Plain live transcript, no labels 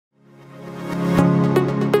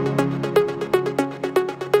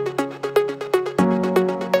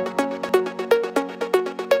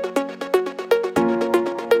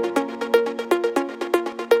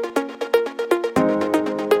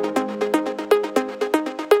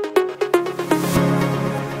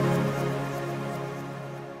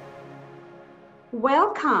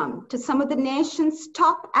Welcome to some of the nation's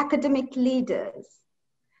top academic leaders.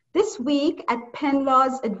 This week at Penn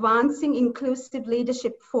Law's Advancing Inclusive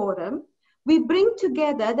Leadership Forum, we bring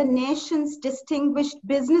together the nation's distinguished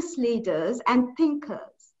business leaders and thinkers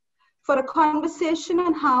for a conversation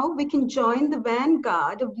on how we can join the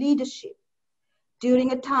vanguard of leadership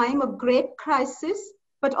during a time of great crisis,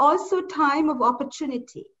 but also a time of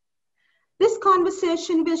opportunity. This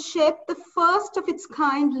conversation will shape the first of its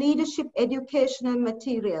kind leadership educational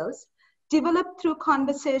materials developed through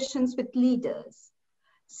conversations with leaders.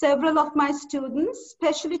 Several of my students,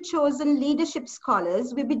 specially chosen leadership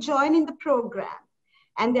scholars, will be joining the program,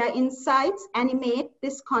 and their insights animate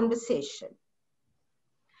this conversation.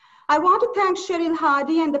 I want to thank Cheryl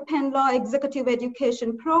Hardy and the Penn Law Executive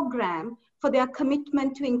Education Program for their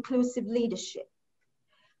commitment to inclusive leadership.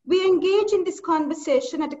 We engage in this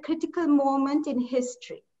conversation at a critical moment in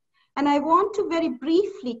history, and I want to very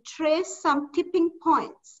briefly trace some tipping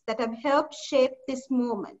points that have helped shape this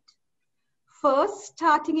moment. First,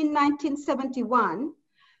 starting in 1971,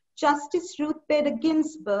 Justice Ruth Bader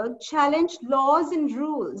Ginsburg challenged laws and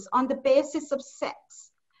rules on the basis of sex,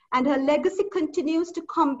 and her legacy continues to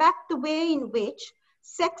combat the way in which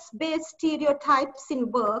sex-based stereotypes in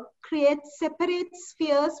work create separate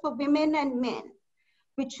spheres for women and men,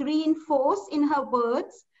 which reinforce, in her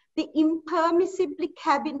words, the impermissibly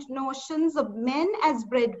cabined notions of men as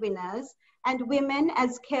breadwinners and women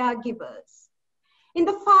as caregivers. In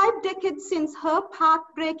the 5 decades since her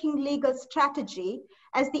path-breaking legal strategy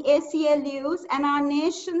as the ACLU's and our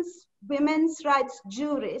nation's women's rights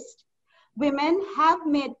jurist, women have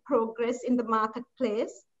made progress in the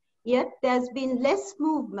marketplace, yet there's been less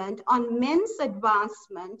movement on men's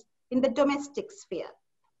advancement in the domestic sphere.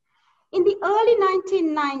 In the early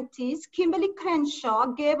 1990s, Kimberly Crenshaw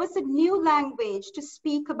gave us a new language to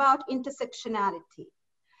speak about intersectionality.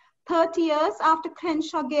 30 years after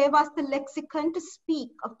Crenshaw gave us the lexicon to speak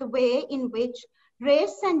of the way in which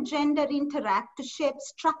race and gender interact to shape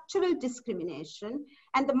structural discrimination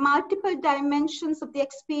and the multiple dimensions of the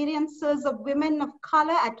experiences of women of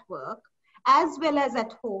color at work, as well as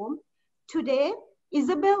at home, today,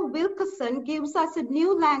 Isabel Wilkerson gives us a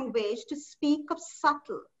new language to speak of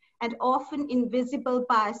subtle and often invisible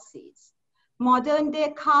biases. Modern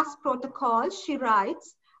day caste protocols, she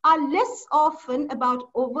writes, are less often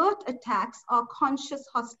about overt attacks or conscious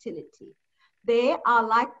hostility. They are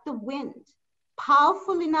like the wind,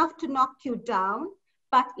 powerful enough to knock you down,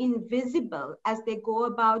 but invisible as they go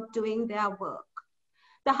about doing their work.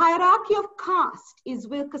 The hierarchy of caste is,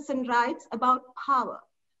 Wilkerson writes, about power,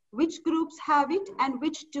 which groups have it and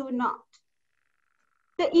which do not.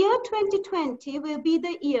 The year 2020 will be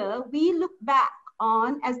the year we look back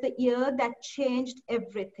on as the year that changed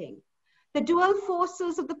everything. The dual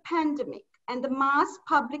forces of the pandemic and the mass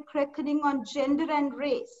public reckoning on gender and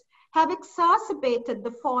race have exacerbated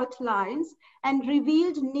the fault lines and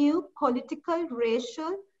revealed new political,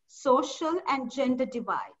 racial, social, and gender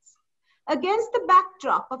divides. Against the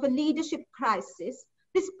backdrop of a leadership crisis,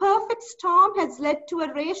 this perfect storm has led to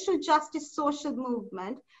a racial justice social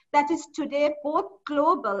movement that is today both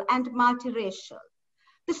global and multiracial.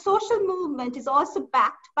 The social movement is also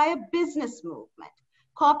backed by a business movement.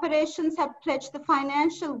 Corporations have pledged the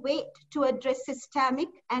financial weight to address systemic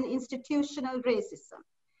and institutional racism.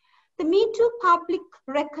 The Me Too public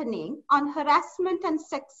reckoning on harassment and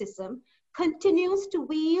sexism continues to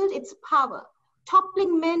wield its power,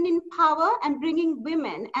 toppling men in power and bringing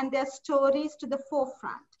women and their stories to the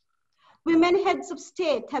forefront. Women heads of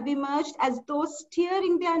state have emerged as those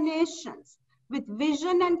steering their nations with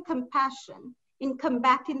vision and compassion in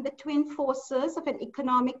combating the twin forces of an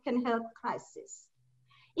economic and health crisis.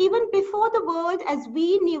 Even before the world as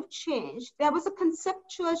we knew changed, there was a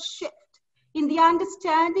conceptual shift in the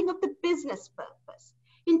understanding of the business purpose.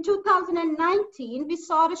 In 2019, we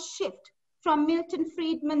saw a shift from Milton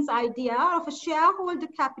Friedman's idea of a shareholder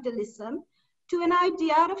capitalism to an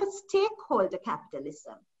idea of a stakeholder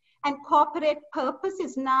capitalism. And corporate purpose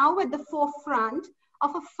is now at the forefront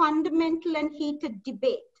of a fundamental and heated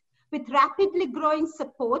debate with rapidly growing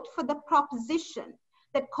support for the proposition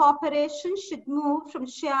that corporations should move from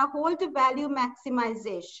shareholder value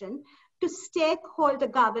maximization to stakeholder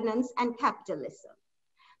governance and capitalism.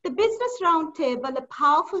 The Business Roundtable, a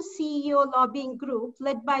powerful CEO lobbying group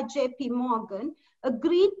led by JP Morgan,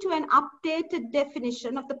 agreed to an updated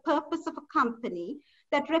definition of the purpose of a company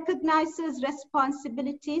that recognizes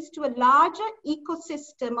responsibilities to a larger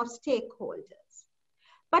ecosystem of stakeholders.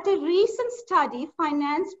 But a recent study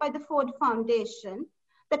financed by the Ford Foundation,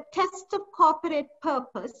 the test of corporate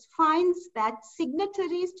purpose, finds that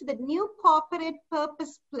signatories to the new corporate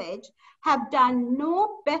purpose pledge have done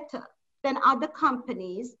no better than other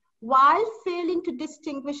companies while failing to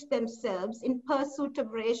distinguish themselves in pursuit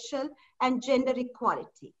of racial and gender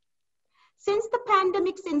equality. Since the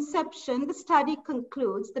pandemic's inception, the study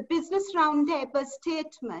concludes the Business Roundtable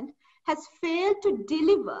statement has failed to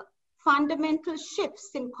deliver fundamental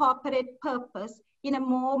shifts in corporate purpose in a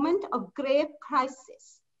moment of grave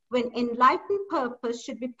crisis when enlightened purpose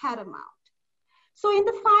should be paramount. So in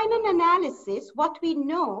the final analysis, what we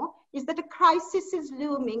know is that a crisis is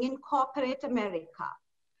looming in corporate America.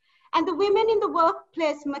 And the Women in the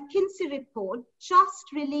Workplace McKinsey report, just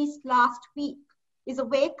released last week, is a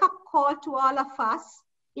wake-up call to all of us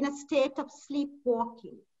in a state of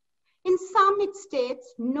sleepwalking. In some, it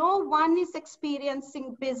states no one is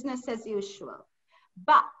experiencing business as usual,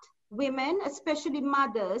 but women, especially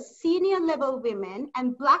mothers, senior level women,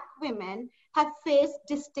 and Black women have faced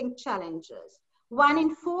distinct challenges. 1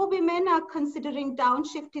 in 4 women are considering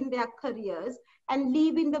downshift in their careers and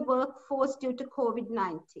leaving the workforce due to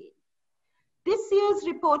COVID-19. This year's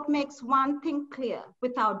report makes one thing clear: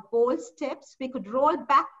 without bold steps, we could roll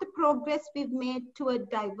back the progress we've made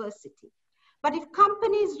toward diversity. But if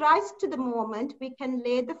companies rise to the moment, we can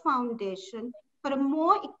lay the foundation for a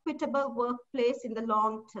more equitable workplace in the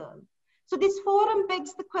long term. So this forum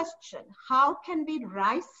begs the question, how can we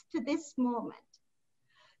rise to this moment?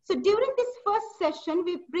 So during this first session,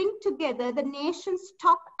 we bring together the nation's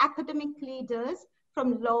top academic leaders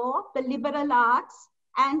from law, the liberal arts,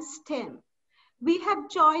 and STEM. We have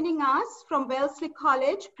joining us from Wellesley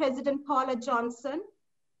College, President Paula Johnson,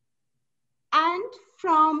 and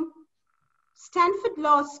from Stanford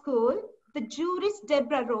Law School, the jurist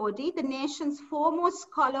Deborah Rhode, the nation's foremost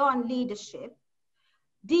scholar on leadership,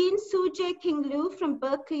 Dean Tsu-Jae King Liu from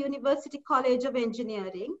Berkeley University College of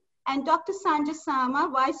Engineering, and Dr. Sanjay Sarma,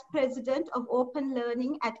 Vice President of Open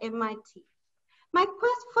Learning at MIT. My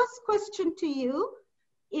first question to you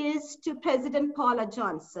is to President Paula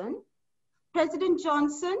Johnson. President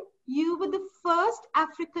Johnson, you were the first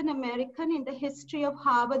African American in the history of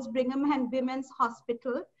Harvard's Brigham and Women's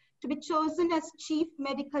Hospital to be chosen as chief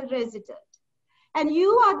medical resident. And you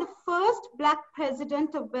are the first Black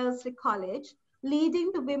president of Wellesley College,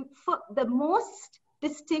 leading the most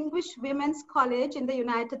distinguished women's college in the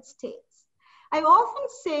United States. I often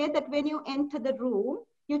say that when you enter the room,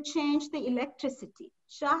 you change the electricity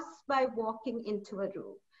just by walking into a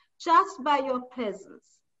room, just by your presence.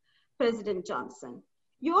 President Johnson,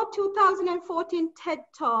 your 2014 TED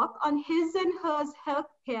Talk on his and hers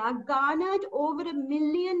healthcare garnered over 1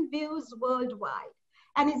 million views worldwide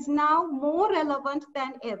and is now more relevant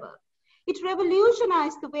than ever. It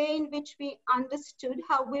revolutionized the way in which we understood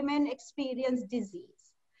how women experience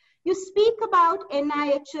disease. You speak about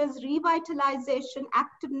NIH's Revitalization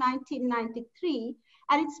Act of 1993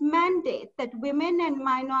 and its mandate that women and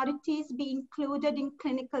minorities be included in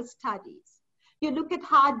clinical studies. You look at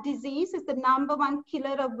heart disease as the #1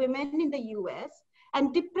 killer of women in the US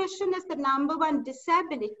and depression as the #1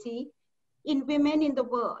 disability in women in the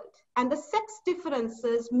world. And the sex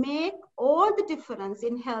differences make all the difference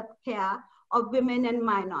in healthcare of women and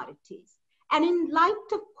minorities. And in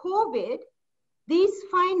light of COVID, these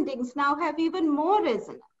findings now have even more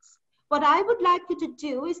resonance. What I would like you to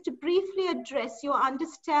do is to briefly address your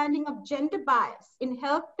understanding of gender bias in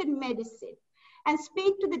health and medicine and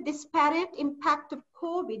speak to the disparate impact of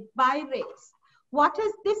COVID by race. What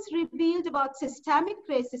has this revealed about systemic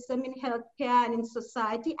racism in healthcare and in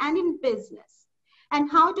society and in business? And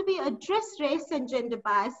how do we address race and gender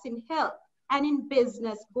bias in health and in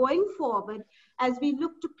business going forward as we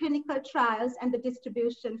look to clinical trials and the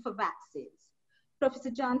distribution for vaccines? Professor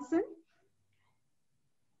Johnson?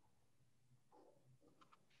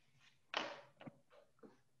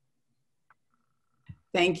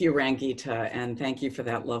 Thank you, Rangita, and thank you for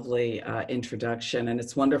that lovely introduction. And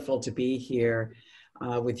it's wonderful to be here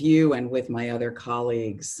with you and with my other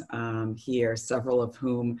colleagues here, several of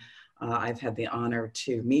whom I've had the honor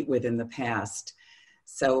to meet with in the past.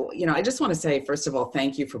 So, I just want to say, first of all,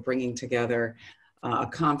 thank you for bringing together a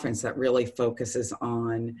conference that really focuses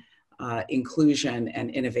on inclusion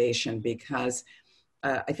and innovation, because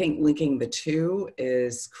I think linking the two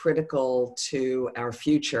is critical to our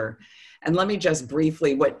future. And let me just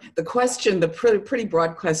briefly, the pretty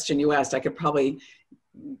broad question you asked, I could probably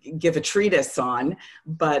give a treatise on,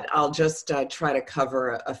 but I'll just try to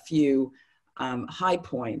cover a few high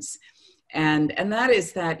points. And that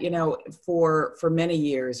is that, for many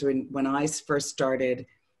years, when I first started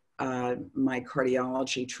my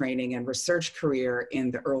cardiology training and research career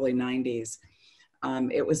in the early 90s,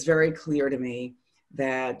 it was very clear to me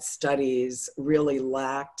that studies really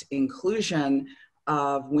lacked inclusion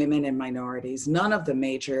of women and minorities. None of the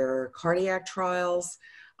major cardiac trials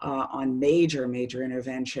on major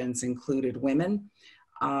interventions included women.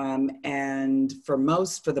 And for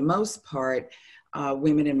the most part,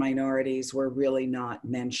 women and minorities were really not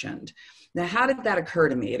mentioned. Now, how did that occur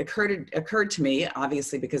to me? It occurred to me,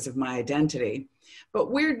 obviously, because of my identity. But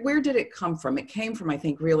where did it come from? It came from, I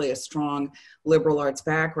think, really a strong liberal arts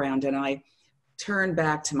background. And I turned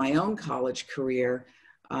back to my own college career,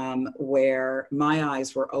 where my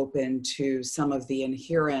eyes were open to some of the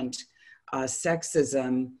inherent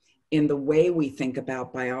sexism in the way we think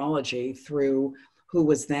about biology through who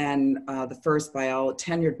was then the first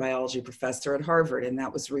tenured biology professor at Harvard, and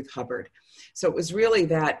that was Ruth Hubbard. So it was really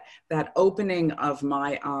that opening of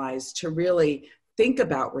my eyes to really think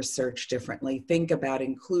about research differently, think about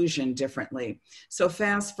inclusion differently. So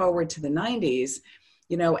fast forward to the 90s,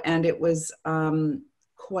 and it was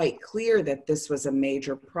quite clear that this was a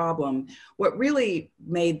major problem. What really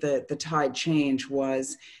made the tide change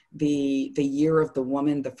was the year of the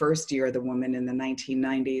woman, the first year of the woman in the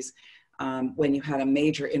 1990s, when you had a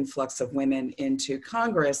major influx of women into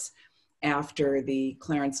Congress after the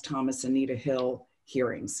Clarence Thomas, Anita Hill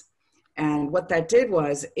hearings. And what that did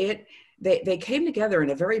was they came together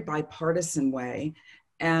in a very bipartisan way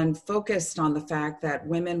and focused on the fact that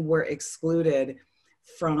women were excluded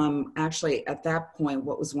from, actually at that point,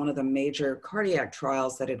 what was one of the major cardiac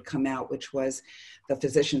trials that had come out, which was the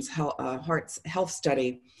Physicians' Health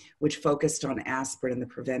Study, which focused on aspirin and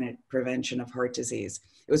the prevention of heart disease.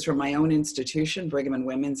 It was from my own institution, Brigham and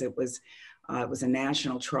Women's. It was a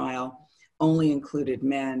national trial, only included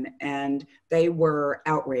men, and they were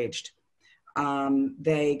outraged.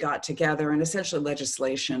 They got together, and essentially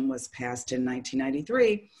legislation was passed in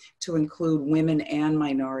 1993 to include women and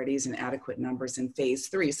minorities in adequate numbers in phase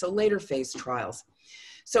 3, so later phase trials.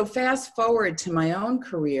 So fast forward to my own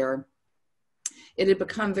career, it had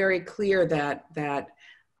become very clear that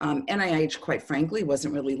NIH, quite frankly,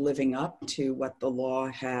 wasn't really living up to what the law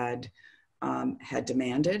had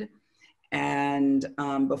demanded. And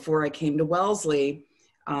before I came to Wellesley,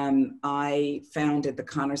 I founded the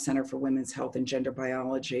Connor Center for Women's Health and Gender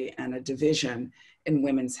Biology and a division in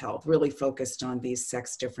women's health, really focused on these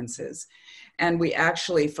sex differences. And we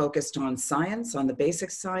actually focused on science, on the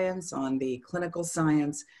basic science, on the clinical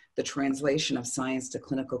science, the translation of science to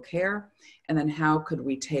clinical care, and then how could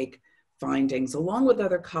we take findings along with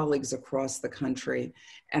other colleagues across the country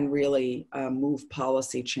and really move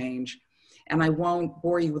policy change. And I won't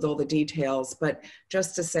bore you with all the details, but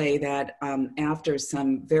just to say that after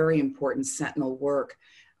some very important sentinel work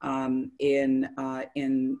in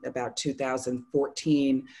about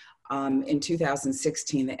 2014, in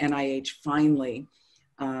 2016, the NIH finally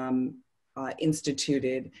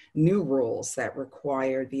instituted new rules that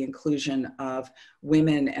required the inclusion of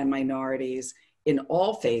women and minorities in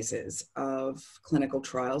all phases of clinical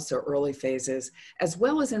trials, so early phases, as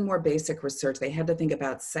well as in more basic research. They had to think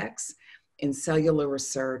about sex in cellular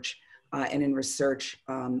research and in research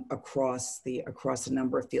across a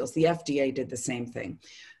number of fields. The FDA did the same thing.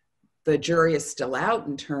 The jury is still out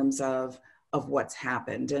in terms of what's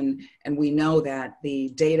happened. And we know that the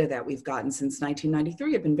data that we've gotten since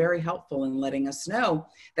 1993 have been very helpful in letting us know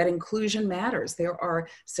that inclusion matters. There are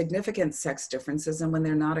significant sex differences, and when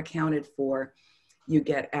they're not accounted for, you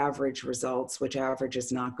get average results, which average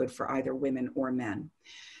is not good for either women or men.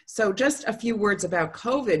 So just a few words about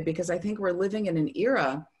COVID, because I think we're living in an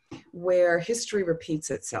era where history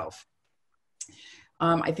repeats itself.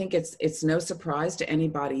 I think it's no surprise to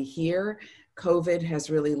anybody here. COVID has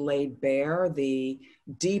really laid bare the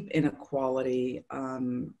deep inequality,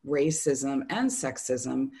 racism and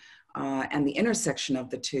sexism, and the intersection of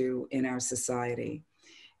the two in our society.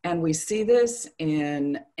 And we see this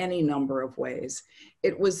in any number of ways.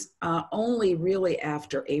 It was only really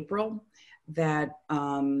after April that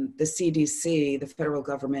the CDC, the federal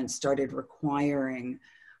government, started requiring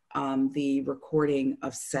the recording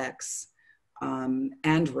of sex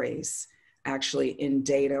and race actually in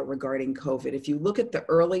data regarding COVID. If you look at the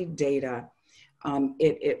early data,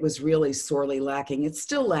 it was really sorely lacking. It's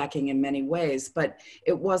still lacking in many ways, but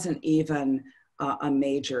it wasn't even a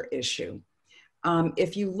major issue.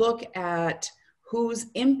 If you look at who's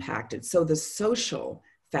impacted, so the social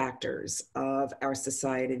factors of our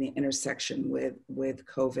society, the intersection with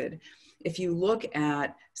COVID. If you look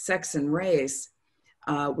at sex and race,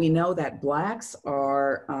 we know that Blacks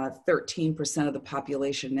are 13% of the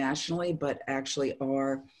population nationally, but actually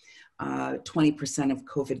are 20% of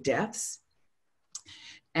COVID deaths.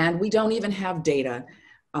 And we don't even have data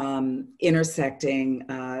intersecting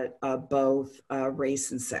both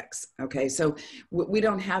race and sex, okay? So we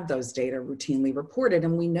don't have those data routinely reported,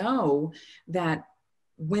 and we know that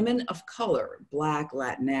women of color, Black,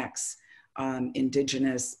 Latinx,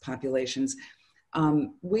 indigenous populations.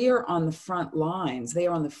 We are on the front lines. They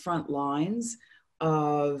are on the front lines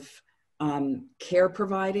of care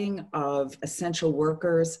providing, of essential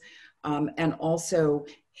workers, and also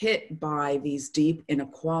hit by these deep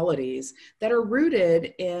inequalities that are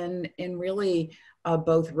rooted in really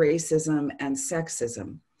both racism and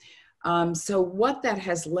sexism. So what that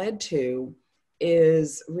has led to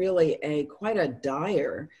is really quite a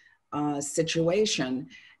dire situation.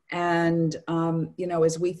 And,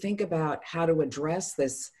 as we think about how to address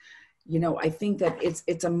this, I think that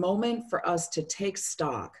it's a moment for us to take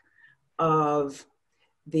stock of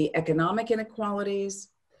the economic inequalities,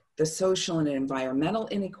 the social and environmental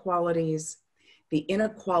inequalities, the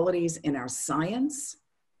inequalities in our science,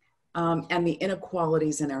 and the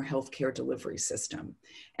inequalities in our healthcare delivery system.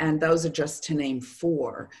 And those are just to name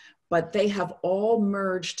 4, but they have all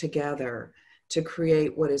merged together to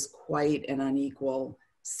create what is quite an unequal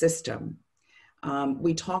system.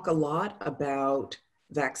 We talk a lot about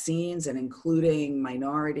vaccines and including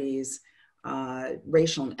minorities,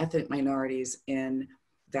 racial and ethnic minorities in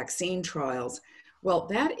vaccine trials. Well,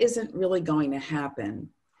 that isn't really going to happen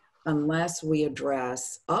unless we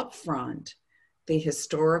address upfront the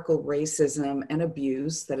historical racism and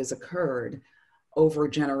abuse that has occurred over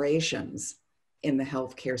generations in the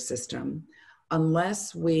healthcare system,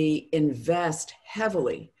 unless we invest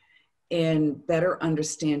heavily in better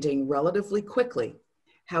understanding relatively quickly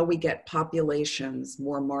how we get populations,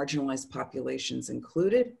 more marginalized populations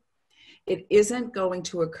included. It isn't going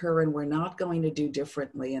to occur, and we're not going to do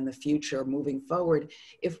differently in the future moving forward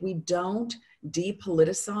if we don't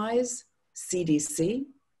depoliticize CDC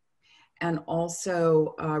and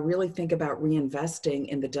also really think about reinvesting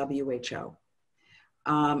in the WHO.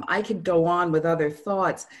 I could go on with other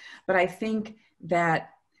thoughts, but I think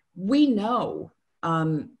that we know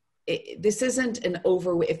this isn't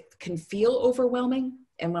it can feel overwhelming.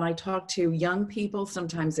 And when I talk to young people,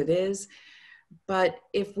 sometimes it is. But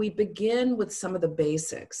if we begin with some of the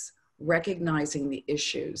basics, recognizing the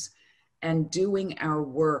issues and doing our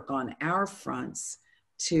work on our fronts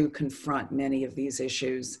to confront many of these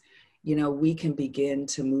issues, we can begin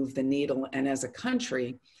to move the needle. And as a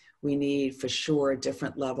country, we need for sure a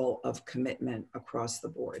different level of commitment across the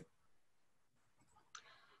board.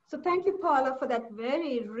 So thank you, Paula, for that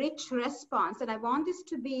very rich response. And I want this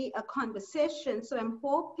to be a conversation. So I'm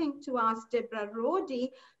hoping to ask Deborah Rhode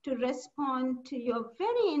to respond to your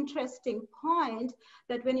very interesting point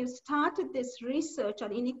that when you started this research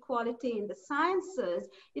on inequality in the sciences,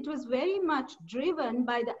 it was very much driven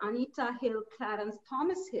by the Anita Hill, Clarence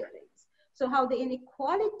Thomas hearings. So how the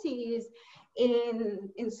inequalities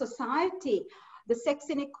in society, the sex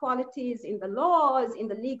inequalities in the laws, in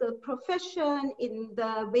the legal profession, in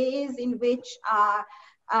the ways in which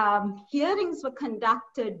hearings were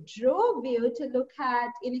conducted, drove you to look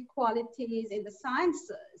at inequalities in the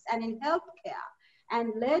sciences and in healthcare,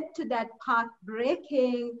 and led to that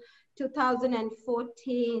path-breaking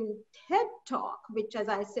 2014 TED Talk, which, as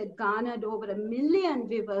I said, garnered over 1 million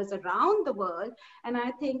viewers around the world, and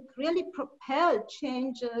I think really propelled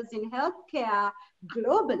changes in healthcare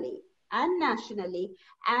globally and nationally,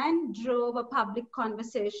 and drove a public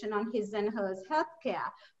conversation on his and hers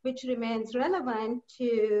healthcare, which remains relevant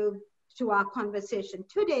to our conversation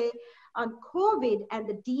today on COVID and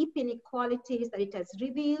the deep inequalities that it has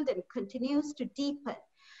revealed and continues to deepen.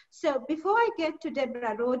 So before I get to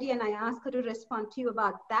Deborah Rhode and I ask her to respond to you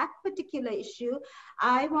about that particular issue,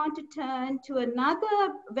 I want to turn to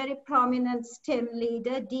another very prominent STEM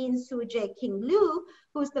leader, Dean Tsu-Jae King Liu,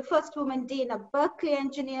 who's the first woman dean of Berkeley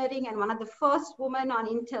Engineering and one of the first women on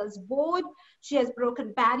Intel's board. She has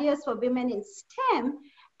broken barriers for women in STEM.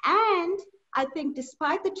 And I think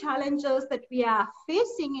despite the challenges that we are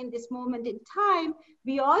facing in this moment in time,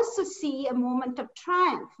 we also see a moment of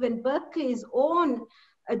triumph when Berkeley's own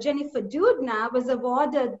Jennifer Doudna was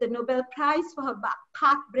awarded the Nobel Prize for her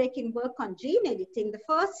path-breaking work on gene editing, the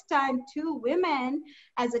first time 2 women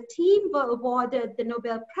as a team were awarded the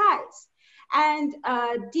Nobel Prize. And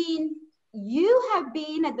Dean, you have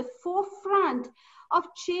been at the forefront of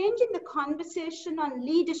changing the conversation on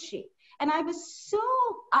leadership. And I was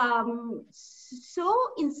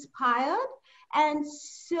so inspired and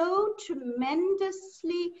so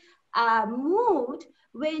tremendously moved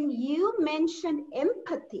when you mentioned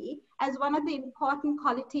empathy as one of the important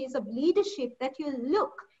qualities of leadership that you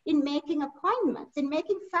look in making appointments, in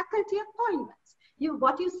making faculty appointments.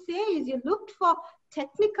 What you say is you looked for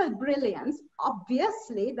technical brilliance.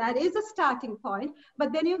 Obviously, that is a starting point,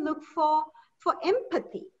 but then you look for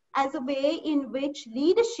empathy as a way in which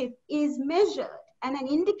leadership is measured and an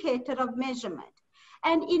indicator of measurement.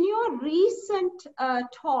 And in your recent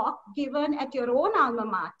talk given at your own alma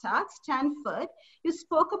mater, Stanford, you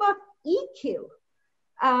spoke about EQ,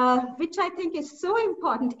 which I think is so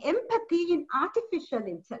important, empathy in artificial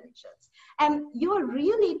intelligence. And you're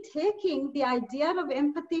really taking the idea of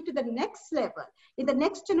empathy to the next level, in the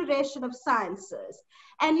next generation of sciences.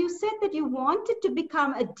 And you said that you wanted to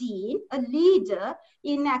become a dean, a leader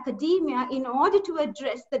in academia in order to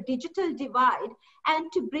address the digital divide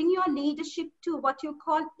and to bring your leadership to what you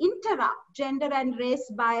call interrupt gender and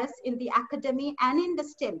race bias in the academy and in the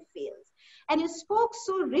STEM fields. And you spoke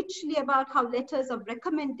so richly about how letters of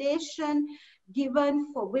recommendation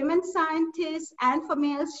given for women scientists and for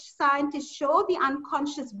male scientists show the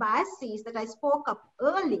unconscious biases that I spoke of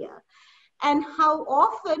earlier, and how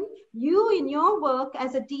often you in your work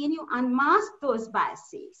as a dean, you unmask those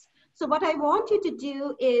biases. So what I want you to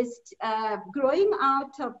do is, growing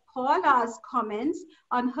out of Paula's comments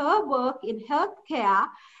on her work in healthcare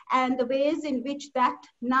and the ways in which that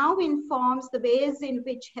now informs the ways in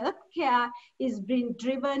which healthcare is being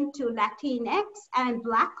driven to Latinx and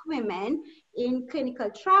Black women in clinical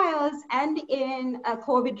trials and in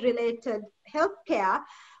COVID-related healthcare.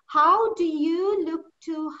 How do you look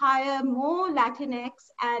to hire more Latinx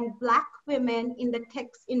and Black women in the tech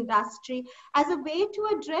industry as a way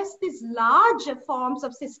to address these larger forms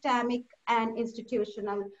of systemic and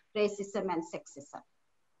institutional racism and sexism?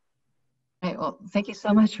 Right, well, thank you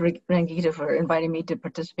so much, Rangita, for inviting me to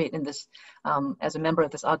participate in this as a member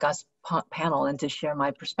of this august panel and to share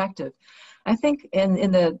my perspective. I think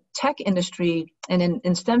in the tech industry and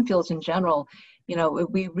in STEM fields in general, you know,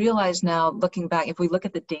 we realize now, looking back, if we look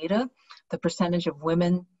at the data, the percentage of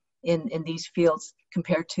women in these fields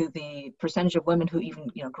compared to the percentage of women who even,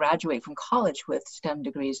 you know, graduate from college with STEM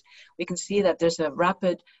degrees, we can see that there's a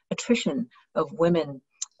rapid attrition of women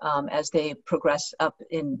as they progress up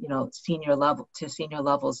in, you know, senior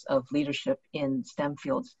levels of leadership in STEM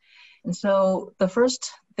fields. And so the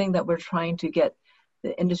first thing that we're trying to get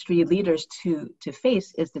the industry leaders to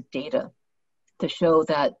face is the data to show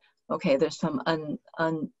that, okay, there's some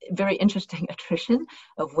very interesting attrition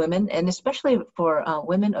of women, and especially for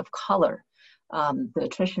women of color, the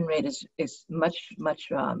attrition rate is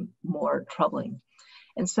much more troubling.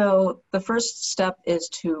 And so the first step is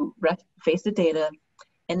to face the data,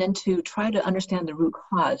 and then to try to understand the root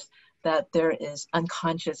cause, that there is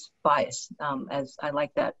unconscious bias. As I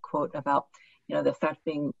like that quote about, you know, the effect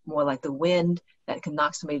being more like the wind that can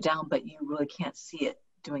knock somebody down, but you really can't see it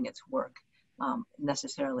doing its work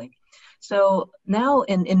necessarily. So now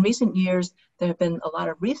in recent years, there have been a lot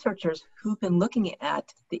of researchers who've been looking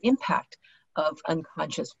at the impact of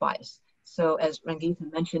unconscious bias. So as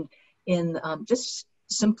Rangita mentioned, in just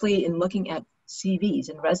simply in looking at CVs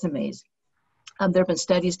and resumes, there have been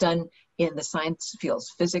studies done in the science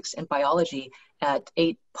fields, physics and biology, at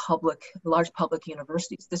 8 large public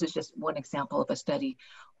universities. This is just one example of a study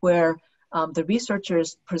where the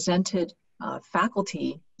researchers presented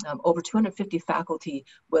faculty, over 250 faculty,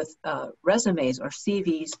 with resumes or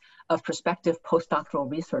CVs of prospective postdoctoral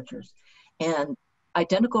researchers. And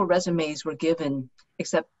identical resumes were given,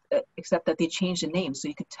 except that they changed the name, so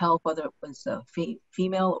you could tell whether it was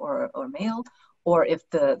female or male, or if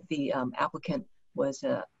the applicant was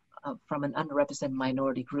from an underrepresented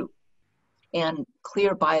minority group. And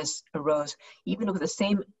clear bias arose even with the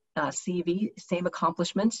same CV, same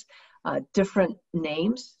accomplishments, different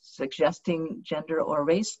names suggesting gender or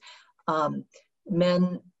race.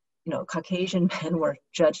 Men, you know, Caucasian men were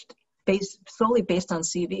judged solely based on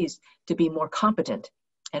CVs to be more competent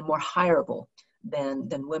and more hireable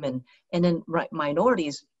than women. And then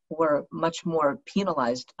minorities were much more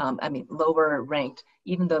penalized, lower ranked,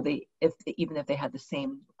 even if they had the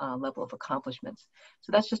same level of accomplishments.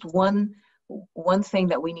 So that's just one thing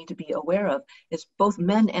that we need to be aware of, is both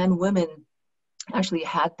men and women actually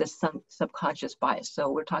had this subconscious bias.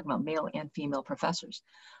 So we're talking about male and female professors.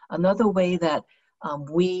 Another way that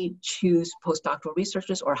we choose postdoctoral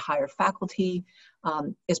researchers or hire faculty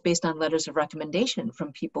is based on letters of recommendation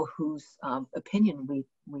from people whose opinion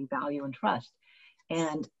we value and trust.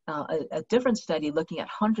 And a different study looking at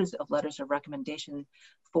hundreds of letters of recommendation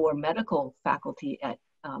for medical faculty at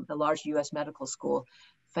a large US medical school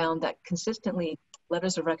found that consistently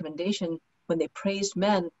letters of recommendation, when they praised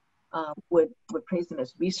men, would praise them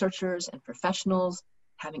as researchers and professionals,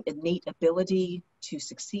 having innate ability to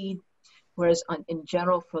succeed. Whereas in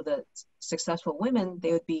general, for the successful women,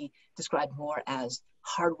 they would be described more as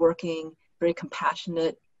hardworking, very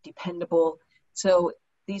compassionate, dependable. So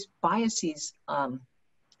these biases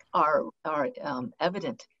are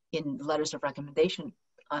evident in letters of recommendation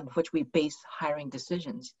on which we base hiring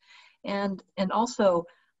decisions. And also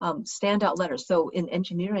standout letters. So in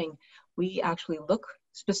engineering, we actually look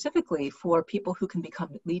specifically for people who can become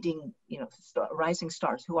leading, rising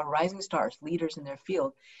stars, who are rising stars, leaders in their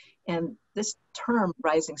field. And this term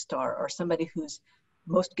rising star, or somebody who's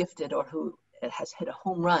most gifted or who has hit a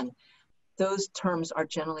home run, those terms are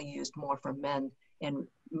generally used more for men and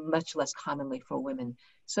much less commonly for women.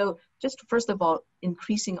 So just first of all,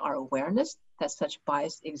 increasing our awareness that such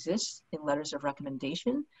bias exists in letters of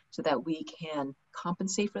recommendation so that we can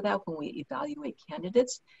compensate for that when we evaluate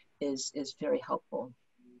candidates is very helpful.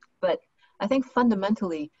 But I think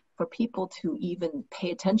fundamentally, for people to even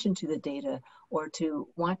pay attention to the data or to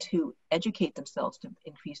want to educate themselves to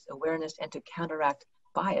increase awareness and to counteract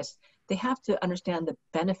bias, they have to understand the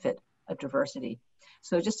benefit of diversity.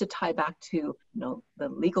 So just to tie back to the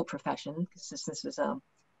legal profession, because this is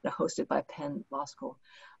hosted by Penn Law School,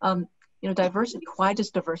 diversity. Why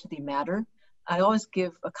does diversity matter? I always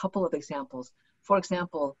give a couple of examples. For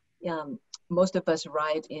example, most of us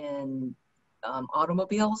ride in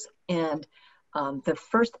automobiles, and the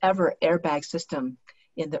first ever airbag system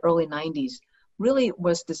in the early 90s really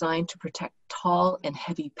was designed to protect tall and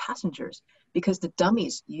heavy passengers, because the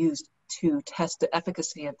dummies used to test the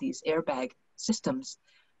efficacy of these airbag systems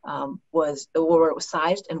were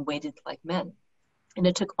sized and weighted like men. And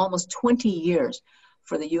it took almost 20 years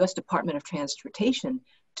for the US Department of Transportation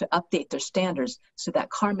to update their standards so that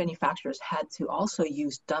car manufacturers had to also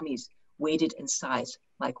use dummies weighted and sized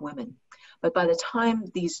like women. But by the time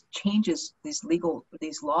these changes, these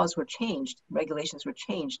laws were changed, regulations were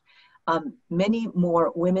changed, many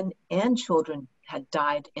more women and children had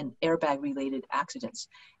died in airbag-related accidents.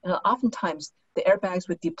 And oftentimes, the airbags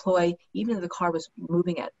would deploy even if the car was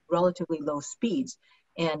moving at relatively low speeds.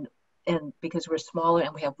 And because we're smaller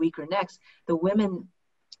and we have weaker necks, the women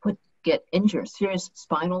would get injured, serious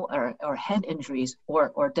spinal or head injuries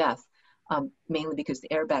or death, mainly because the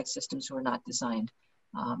airbag systems were not designed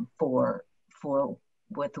for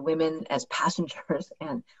with women as passengers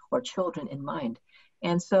or children in mind.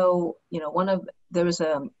 And so, there was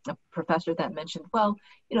a professor that mentioned, well,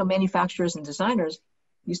 manufacturers and designers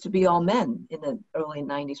used to be all men in the early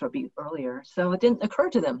 90s or be earlier. So it didn't occur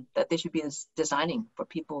to them that they should be designing for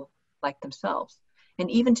people like themselves.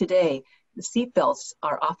 And even today, the seat belts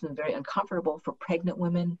are often very uncomfortable for pregnant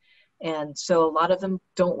women. And so a lot of them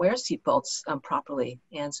don't wear seat belts properly.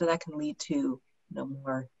 And so that can lead to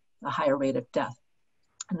a higher rate of death.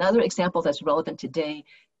 Another example that's relevant today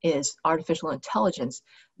is artificial intelligence,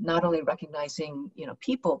 not only recognizing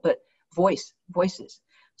people, but voices.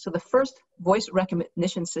 So the first voice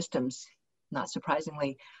recognition systems, not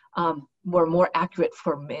surprisingly, were more accurate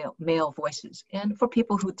for male voices and for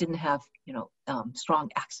people who didn't have strong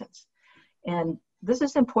accents. And this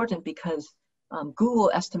is important because Google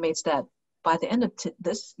estimates that by the end of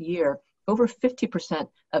this year, over 50%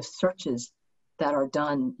 of searches that are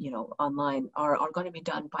done online are going to be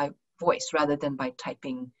done by voice rather than by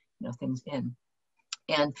typing things in.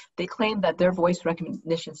 And they claim that their voice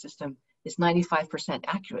recognition system is 95%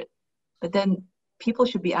 accurate. But then people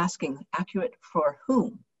should be asking, accurate for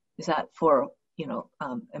whom? Is that for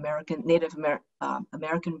Native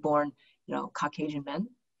American born Caucasian men?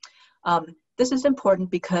 This is important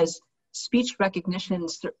because speech recognition,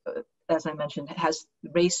 as I mentioned, has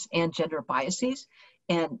race and gender biases.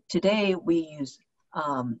 And today we use,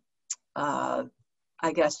 I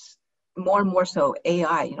guess, more and more so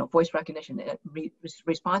AI, voice recognition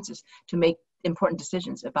responses to make important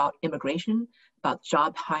decisions about immigration, about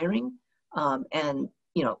job hiring, and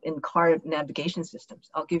in car navigation systems.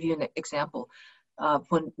 I'll give you an example.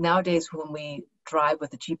 Nowadays when we drive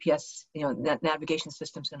with the GPS, navigation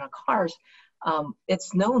systems in our cars,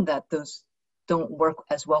 it's known that those don't work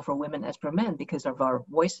as well for women as for men because of our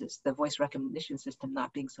voices, the voice recognition system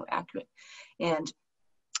not being so accurate. And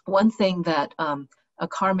one thing that a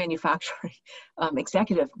car manufacturing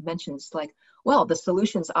executive mentions, like, well, the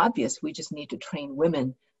solution's obvious. We just need to train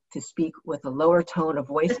women to speak with a lower tone of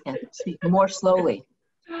voice and speak more slowly.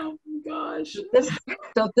 Oh my gosh.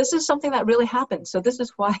 So this is something that really happened. So this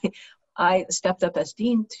is why I stepped up as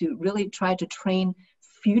dean to really try to train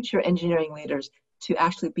future engineering leaders to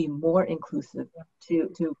actually be more inclusive,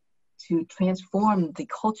 to transform the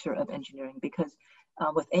culture of engineering. Because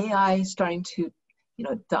with AI starting to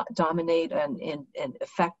dominate and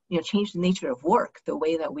affect, change the nature of work, the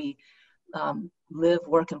way that we live,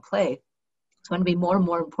 work, and play, it's going to be more and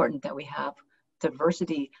more important that we have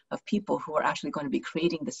diversity of people who are actually going to be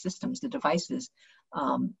creating the systems, the devices,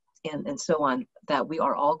 and so on, that we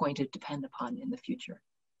are all going to depend upon in the future.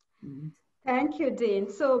 Mm-hmm. Thank you, Dean.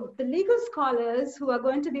 So the legal scholars who are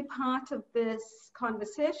going to be part of this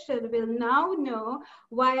conversation will now know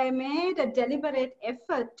why I made a deliberate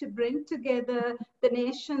effort to bring together the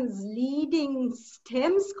nation's leading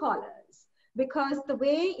STEM scholars, because the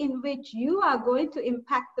way in which you are going to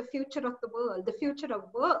impact the future of the world, the future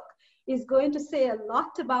of work, is going to say a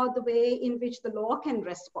lot about the way in which the law can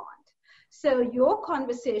respond. So your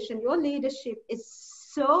conversation, your leadership is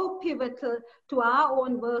so pivotal to our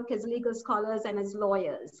own work as legal scholars and as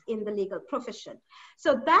lawyers in the legal profession.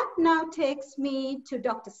 So that now takes me to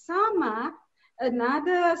Dr. Sarma,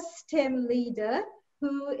 another STEM leader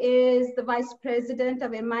who is the vice president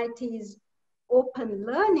of MIT's Open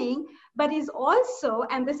Learning, but is also,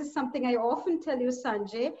 and this is something I often tell you,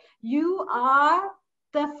 Sanjay, you are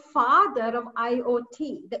the father of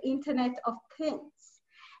IoT, the Internet of Things.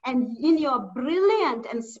 And in your brilliant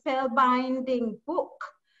and spellbinding book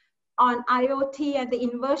on IoT and the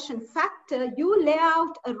inversion factor, you lay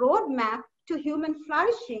out a roadmap to human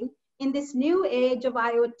flourishing in this new age of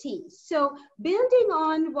IoT. So building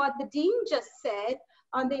on what the Dean just said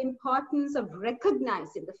on the importance of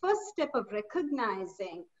recognizing, the first step of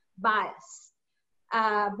recognizing bias,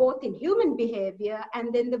 both in human behavior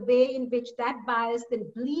and then the way in which that bias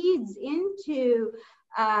then bleeds into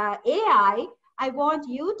AI, I want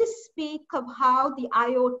you to speak of how the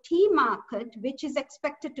IoT market, which is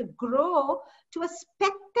expected to grow to a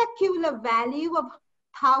spectacular value of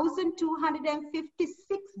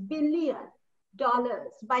 $1,256 billion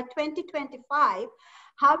by 2025,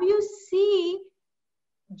 how you see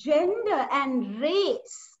gender and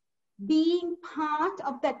race being part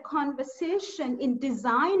of that conversation in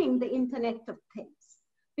designing the Internet of Things.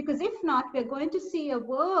 Because if not, we're going to see a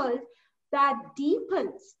world that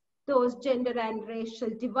deepens those gender and racial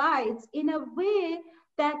divides in a way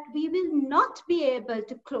that we will not be able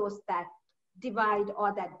to close that divide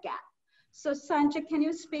or that gap. So Sanjay, can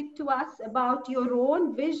you speak to us about your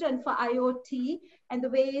own vision for IoT and the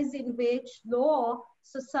ways in which law,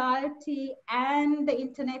 society, and the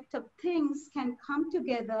Internet of Things can come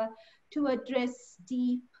together to address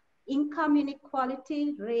deep income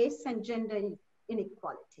inequality, race, and gender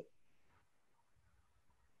inequality?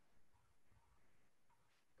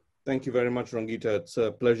 Thank you very much, Rangita. It's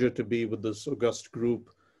a pleasure to be with this august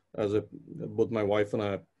group. As both my wife and I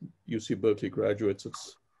are UC Berkeley graduates,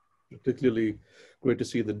 it's particularly great to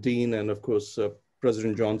see the Dean and, of course,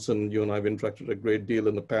 President Johnson. You and I have interacted a great deal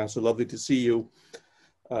in the past, so lovely to see you.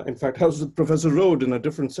 In fact, I was with Professor Rhode in a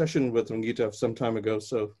different session with Rangita some time ago,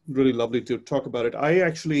 so really lovely to talk about it. I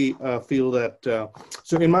actually feel that,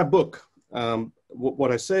 so in my book,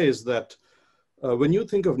 what I say is that when you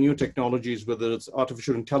think of new technologies, whether it's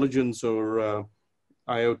artificial intelligence or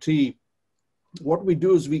IoT, what we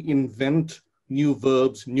do is we invent new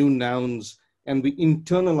verbs, new nouns, and we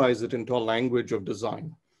internalize it into a language of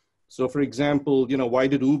design. So for example, why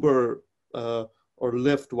did Uber or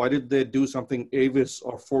Lyft, why did they do something Avis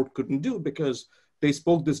or Ford couldn't do? Because they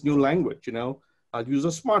spoke this new language, I'll use a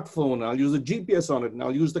smartphone, I'll use a GPS on it, and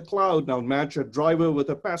I'll use the cloud, and I'll match a driver with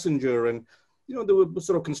a passenger, and they were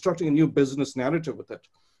sort of constructing a new business narrative with it.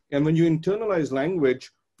 And when you internalize language,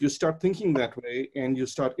 you start thinking that way and you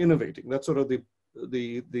start innovating. That's sort of the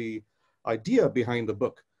idea behind the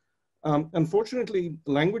book. Unfortunately,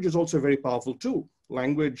 language is also very powerful too.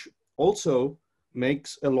 Language also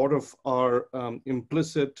makes a lot of our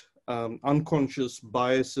implicit, unconscious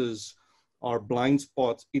biases, our blind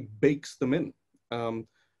spots, it bakes them in.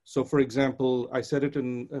 So for example, I said it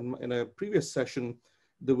in a previous session,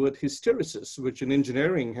 the word hysteresis, which in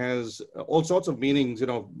engineering has all sorts of meanings,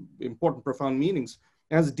 important, profound meanings,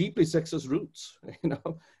 has deeply sexist roots,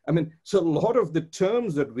 so a lot of the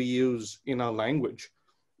terms that we use in our language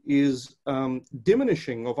is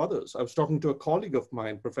diminishing of others. I was talking to a colleague of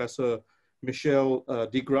mine, Professor Michel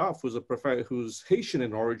de Graaf, who's Haitian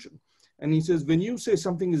in origin. And he says, when you say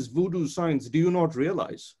something is voodoo science, do you not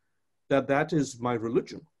realize that that is my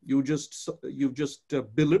religion? You've just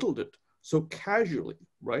belittled it so casually,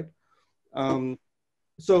 right?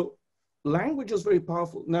 So language is very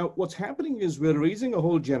powerful. Now, what's happening is we're raising a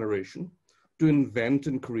whole generation to invent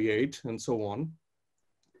and create and so on.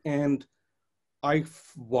 And I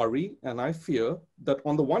worry and I fear that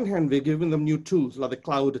on the one hand, we're giving them new tools like the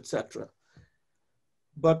cloud, etc.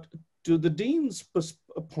 But to the Dean's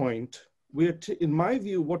point, in my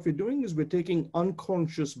view, what we're doing is we're taking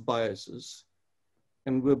unconscious biases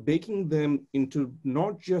and we're baking them into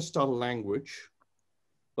not just our language,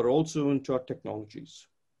 but also into our technologies.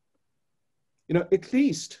 At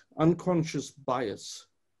least unconscious bias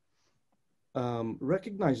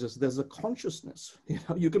recognizes there's a consciousness.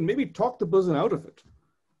 You can maybe talk the person out of it,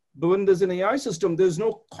 But when there's an AI system, there's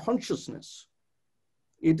no consciousness.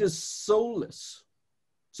 It is soulless.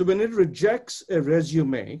 So when it rejects a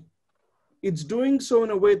resume, it's doing so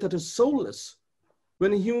in a way that is soulless.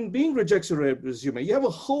 When a human being rejects a resume, you have a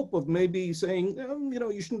hope of maybe saying,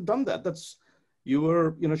 you shouldn't have done that. You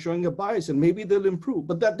were, showing a bias, and maybe they'll improve.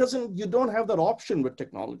 But you don't have that option with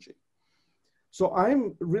technology. So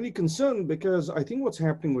I'm really concerned because I think what's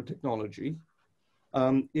happening with technology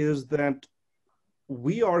is that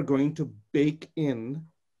we are going to bake in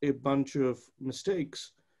a bunch of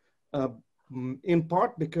mistakes, in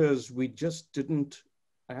part because we just didn't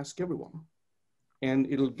ask everyone. And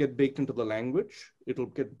it'll get baked into the language. It'll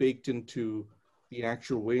get baked into the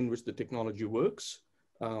actual way in which the technology works.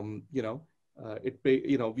 You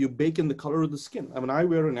bake in the color of the skin. I mean, I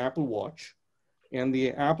wear an Apple Watch, and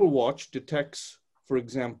the Apple Watch detects, for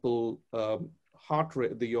example,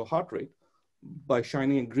 your heart rate by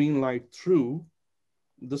shining a green light through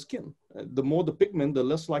the skin. The more the pigment, the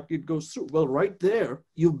less likely it goes through. Well, right there,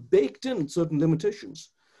 you've baked in certain limitations.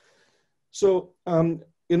 So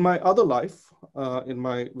in my other life,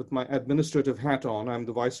 with my administrative hat on, I'm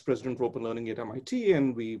the vice president for open learning at MIT,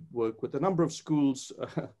 and we work with a number of schools,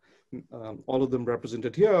 all of them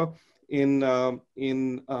represented here,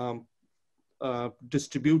 in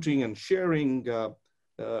distributing and sharing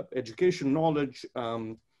education knowledge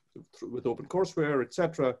with open courseware,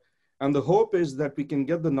 etc. And the hope is that we can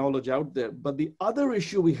get the knowledge out there. But the other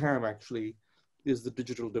issue we have actually is the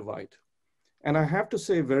digital divide. And I have to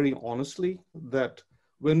say very honestly that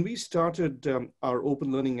when we started our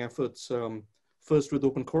open learning efforts, first with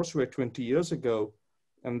OpenCourseWare 20 years ago,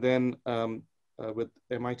 and then with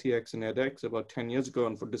MITx and edX about 10 years ago,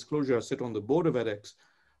 and for disclosure, I sit on the board of edX,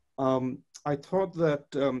 I thought that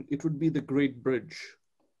it would be the great bridge.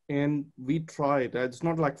 And we tried. It's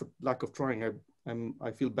not like for lack of trying.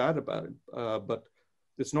 I feel bad about it, but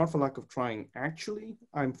it's not for lack of trying. Actually,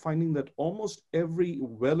 I'm finding that almost every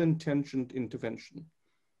well-intentioned intervention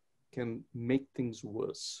can make things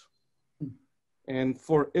worse. And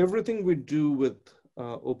for everything we do with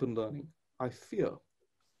open learning, I fear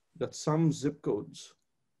that some zip codes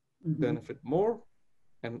benefit more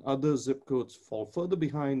and other zip codes fall further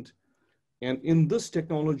behind. And in this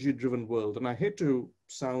technology-driven world, and I hate to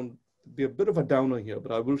be a bit of a downer here,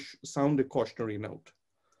 but I will sound a cautionary note.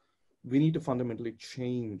 We need to fundamentally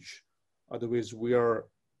change otherwise we are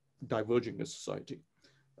diverging as society.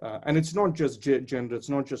 And it's not just gender, it's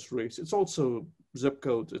not just race, it's also zip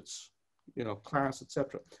codes, it's class,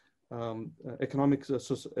 etc. Economic,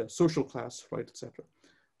 social class, right, etc.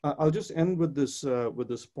 I'll just end with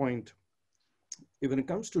this point. When it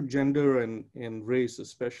comes to gender and race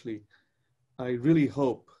especially, I really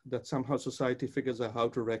hope that somehow society figures out how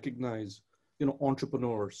to recognize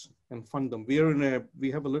entrepreneurs and fund them.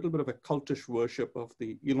 We have a little bit of a cultish worship of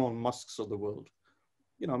the Elon Musks of the world.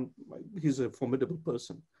 He's a formidable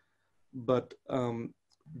person. But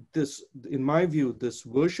in my view, this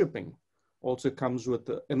worshiping also comes with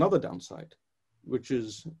another downside, which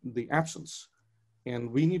is the absence.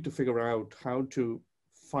 And we need to figure out how to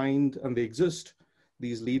find, and they exist,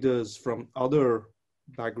 these leaders from other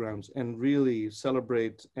backgrounds and really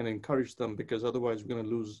celebrate and encourage them, because otherwise we're going to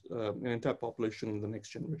lose an entire population in the next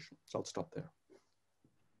generation. So I'll stop there.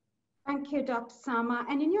 Thank you, Dr. Sarma.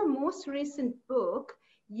 And in your most recent book,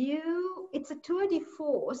 it's a tour de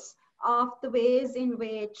force of the ways in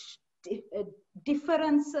which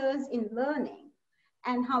differences in learning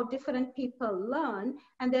and how different people learn.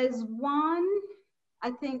 And there's one,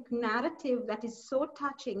 I think, narrative that is so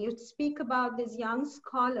touching. You speak about this young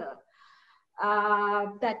scholar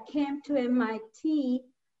that came to MIT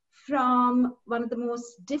from one of the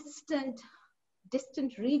most distant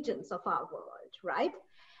regions of our world, right?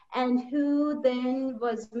 And who then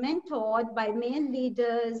was mentored by male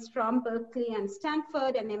leaders from Berkeley and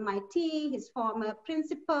Stanford and MIT, his former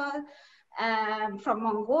principal, from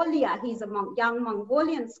Mongolia. He's a young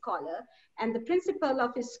Mongolian scholar. And the principal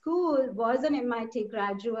of his school was an MIT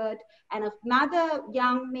graduate, and another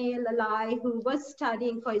young male ally who was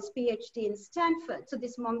studying for his PhD in Stanford. So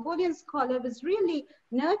this Mongolian scholar was really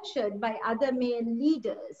nurtured by other male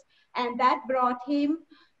leaders. And that brought him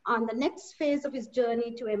on the next phase of his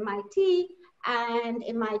journey to MIT, and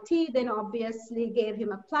MIT then obviously gave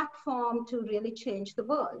him a platform to really change the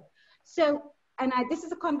world. So, and this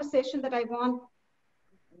is a conversation that I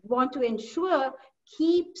want to ensure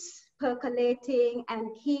keeps percolating and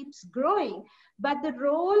keeps growing. But the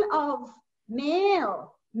role of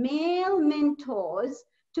male mentors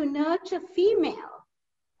to nurture female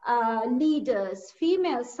leaders,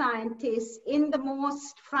 female scientists in the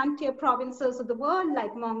most frontier provinces of the world,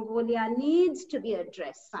 like Mongolia, needs to be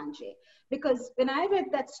addressed, Sanjay. Because when I read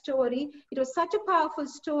that story, it was such a powerful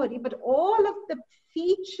story, but all of the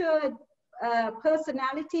featured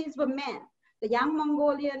personalities were men. The young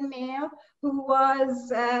Mongolian male who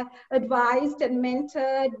was advised and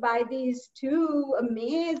mentored by these two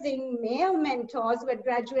amazing male mentors who had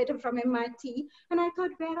graduated from MIT. And I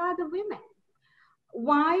thought, where are the women?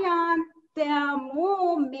 Why aren't there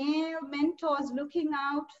more male mentors looking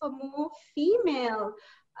out for more female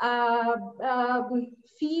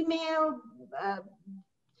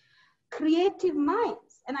creative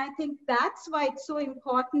minds? And I think that's why it's so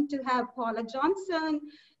important to have Paula Johnson,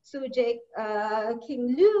 Tsu-Jae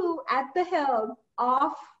King Liu at the helm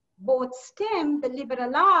of both STEM, the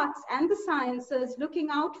liberal arts, and the sciences, looking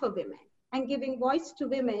out for women and giving voice to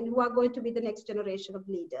women who are going to be the next generation of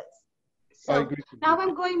leaders. So now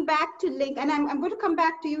I'm going back to Link, and I'm going to come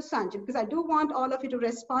back to you, Sanjay, because I do want all of you to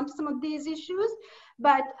respond to some of these issues.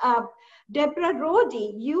 But Deborah Rhode,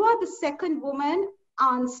 you are the second woman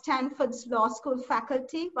on Stanford's law school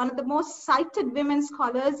faculty, one of the most cited women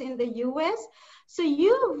scholars in the US. So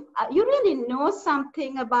you really know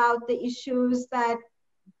something about the issues that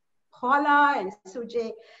Paula and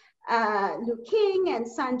Tsu-Jae King and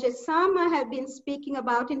Sanjay Sarma have been speaking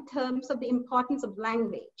about in terms of the importance of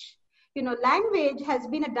language. You know, language has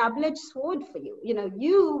been a double-edged sword for you. You know,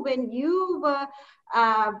 when you were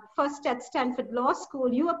first at Stanford Law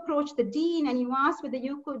School, you approached the dean and you asked whether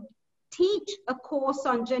you could teach a course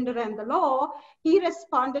on gender and the law. He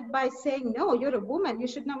responded by saying, no, you're a woman. You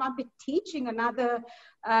should not be teaching another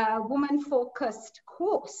woman-focused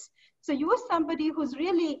course. So you are somebody who's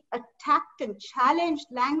really attacked and challenged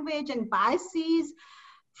language and biases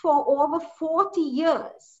for over 40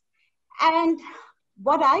 years. And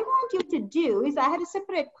what I want you to do is, I had a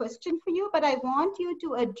separate question for you, but I want you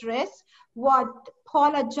to address what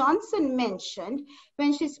Paula Johnson mentioned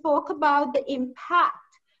when she spoke about the impact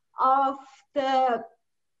of the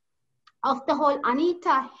whole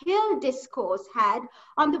Anita Hill discourse had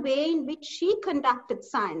on the way in which she conducted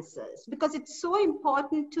sciences, because it's so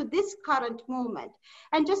important to this current moment.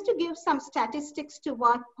 And just to give some statistics to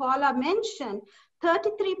what Paula mentioned,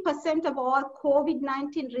 33% of all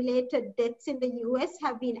COVID-19 related deaths in the US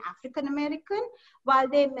have been African-American, while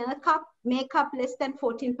they make up less than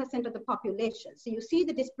 14% of the population. So you see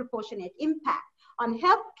the disproportionate impact on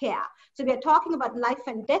healthcare. So we are talking about life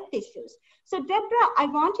and death issues. So Deborah, I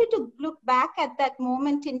want you to look back at that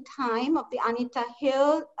moment in time of the Anita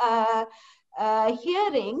Hill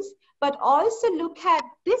hearings, but also look at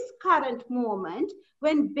this current moment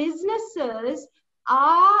when businesses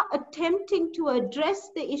are attempting to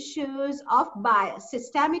address the issues of bias,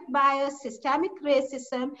 systemic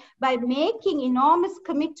racism, by making enormous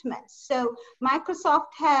commitments. So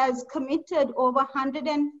Microsoft has committed over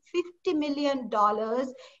 $150 million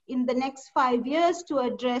in the next 5 years to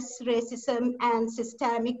address racism and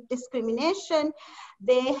systemic discrimination.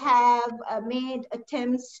 They have made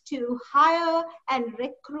attempts to hire and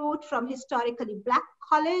recruit from historically Black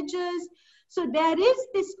colleges. So there is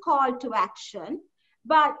this call to action.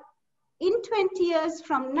 But in 20 years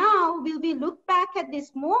from now, will we look back at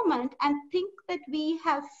this moment and think that we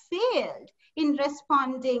have failed in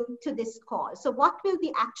responding to this call? So what will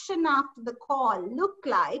the action after the call look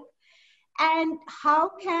like? And how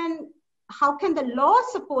can the law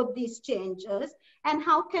support these changes? And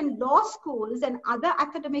how can law schools and other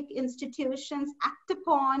academic institutions act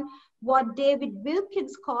upon what David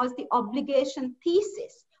Wilkins calls the obligation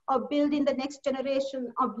thesis of building the next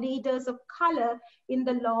generation of leaders of color in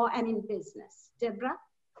the law and in business? Deborah?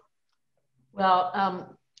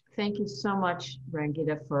 Well, thank you so much,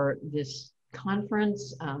 Rangita, for this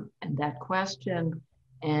conference and that question,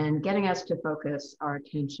 and getting us to focus our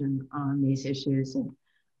attention on these issues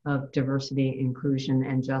of diversity, inclusion,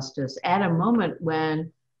 and justice at a moment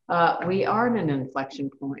when we are at an inflection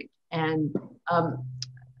point. And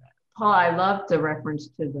Paul, I love the reference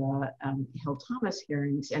to the Hill-Thomas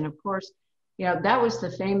hearings. And of course, you know, that was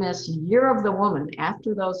the famous Year of the Woman.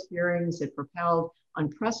 After those hearings, it propelled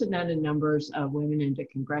unprecedented numbers of women into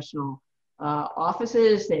congressional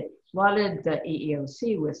offices. They flooded the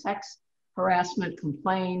EEOC with sex harassment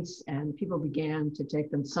complaints, and people began to take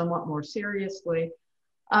them somewhat more seriously.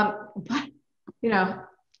 But, you know,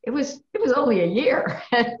 it was only a year.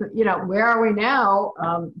 You know, where are we now,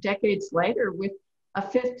 decades later, with a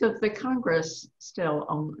fifth of the Congress still,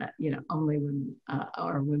 only women,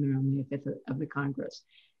 or women only a fifth of the Congress.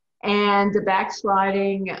 And the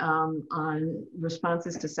backsliding on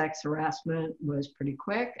responses to sex harassment was pretty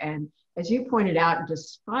quick. And as you pointed out,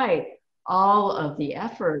 despite all of the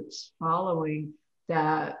efforts following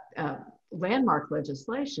that landmark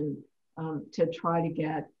legislation to try to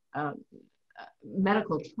get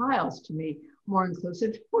medical trials to be more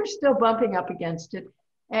inclusive. We're still bumping up against it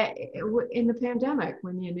in the pandemic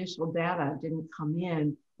when the initial data didn't come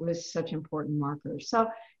in with such important markers. So,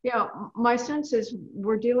 you know, my sense is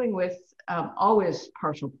we're dealing with always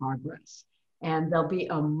partial progress, and there'll be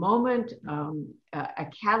a moment, a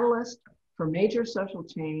catalyst for major social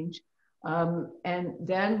change. And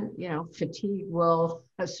then, you know, fatigue will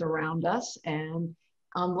surround us. And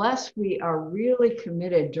unless we are really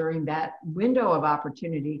committed during that window of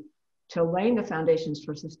opportunity to laying the foundations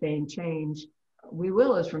for sustained change, we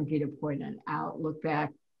will, as Rangita pointed out, look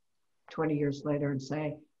back 20 years later and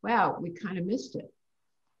say, wow, we kind of missed it.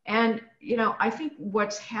 And, you know, I think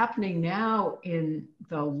what's happening now in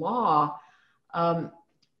the law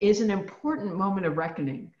is an important moment of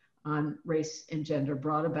reckoning on race and gender,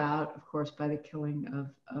 brought about, of course, by the killing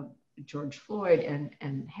of George Floyd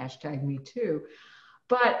and hashtag Me Too.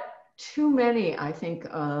 But too many, I think,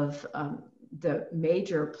 of the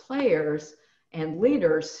major players and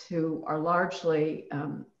leaders who are largely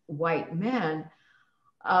white men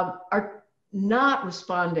are not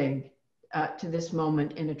responding to this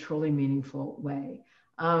moment in a truly meaningful way.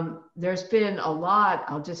 There's been a lot,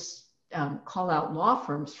 I'll just call out law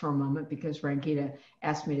firms for a moment because Rangita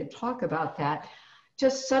asked me to talk about that.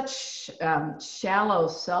 Just such shallow,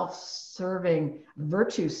 self-serving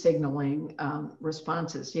virtue signaling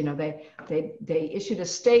responses. You know, they issued a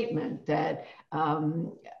statement that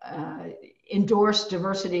endorsed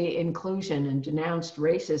diversity, inclusion, and denounced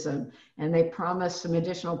racism, and they promised some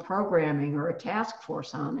additional programming or a task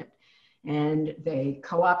force on it. And they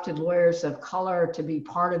co-opted lawyers of color to be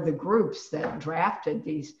part of the groups that drafted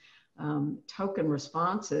these token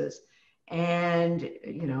responses, and,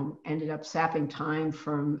 you know, ended up sapping time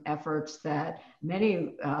from efforts that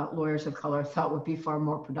many lawyers of color thought would be far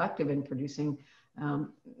more productive in producing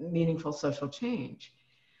meaningful social change.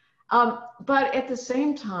 But at the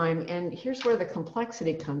same time, and here's where the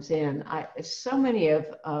complexity comes in, so many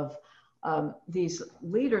of these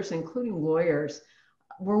leaders, including lawyers,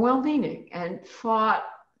 were well-meaning and felt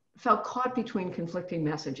caught between conflicting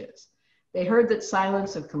messages. They heard that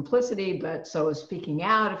silence of complicity, but so is speaking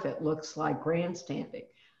out if it looks like grandstanding.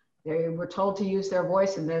 They were told to use their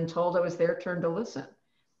voice and then told it was their turn to listen.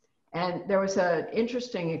 And there was an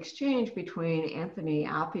interesting exchange between Anthony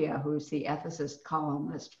Appiah, who's the ethicist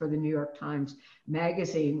columnist for the New York Times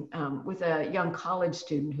Magazine, with a young college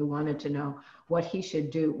student who wanted to know what he should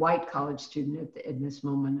do, white college student in this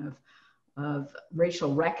moment of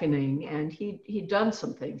racial reckoning. And he'd done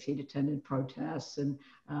some things. He'd attended protests and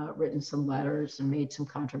written some letters and made some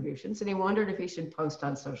contributions. And he wondered if he should post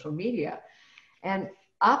on social media. And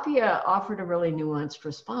Appiah offered a really nuanced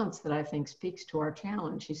response that I think speaks to our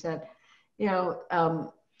challenge. He said, you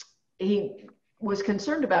know, he was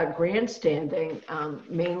concerned about grandstanding,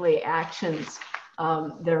 mainly actions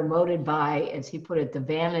that are motivated by, as he put it, the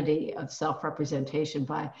vanity of self-representation,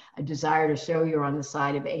 by a desire to show you're on the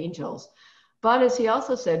side of angels. But as he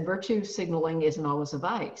also said, virtue signaling isn't always a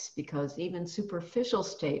vice, because even superficial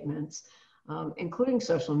statements, including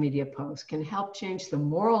social media posts, can help change the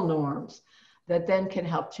moral norms that then can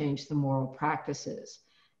help change the moral practices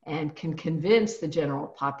and can convince the general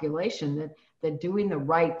population that doing the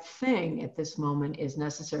right thing at this moment is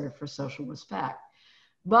necessary for social respect.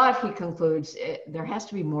 But he concludes there has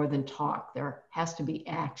to be more than talk, there has to be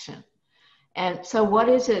action. And so what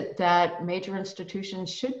is it that major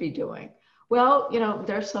institutions should be doing? Well, you know,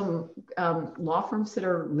 there's some law firms that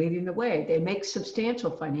are leading the way. They make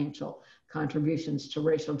substantial financial contributions to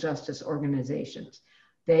racial justice organizations.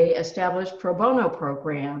 They establish pro bono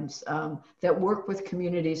programs that work with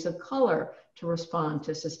communities of color to respond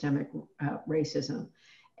to systemic racism.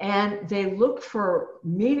 And they look for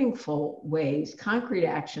meaningful ways, concrete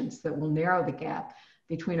actions that will narrow the gap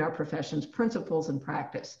between our profession's principles and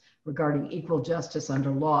practice regarding equal justice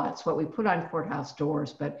under law. It's what we put on courthouse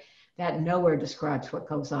doors, but that nowhere describes what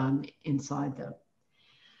goes on inside them.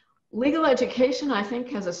 Legal education, I think,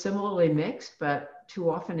 has a similarly mixed, but too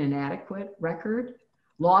often inadequate record.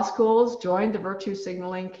 Law schools joined the virtue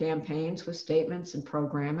signaling campaigns with statements and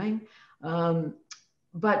programming,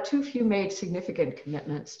 but too few made significant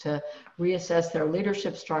commitments to reassess their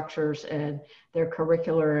leadership structures and their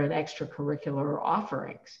curricular and extracurricular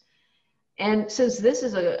offerings. And since this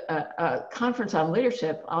is a conference on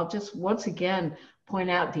leadership, I'll just once again point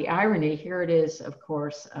out the irony. Here it is, of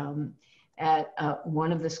course, at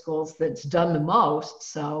one of the schools that's done the most.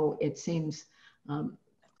 So it seems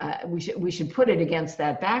we should put it against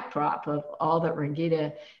that backdrop of all that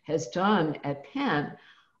Rangita has done at Penn.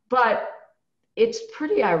 But it's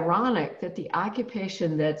pretty ironic that the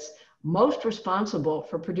occupation that's most responsible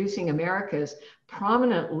for producing America's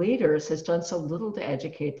prominent leaders has done so little to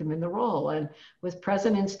educate them in the role. And with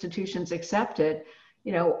present institutions accepted,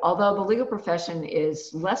 you know, although the legal profession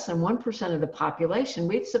is less than 1% of the population,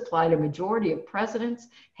 we've supplied a majority of presidents,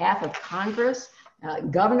 half of Congress,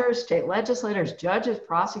 governors, state legislators, judges,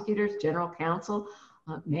 prosecutors, general counsel,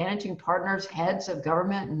 managing partners, heads of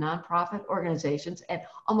government and nonprofit organizations. And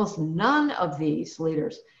almost none of these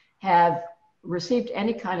leaders have received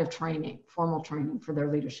any kind of training, formal training for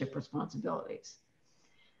their leadership responsibilities.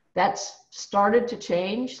 That's started to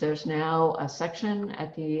change. There's now a section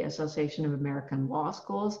at the Association of American Law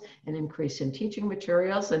Schools, an increase in teaching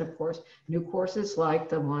materials, and of course, new courses like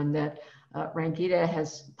the one that Rangita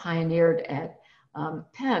has pioneered at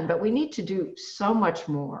Penn. But we need to do so much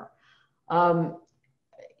more.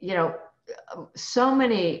 You know, so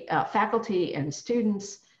many faculty and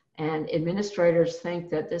students and administrators think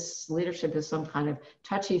that this leadership is some kind of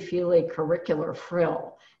touchy-feely curricular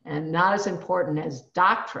frill and not as important as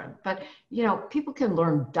doctrine. But, you know, people can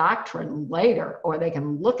learn doctrine later, or they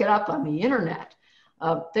can look it up on the internet.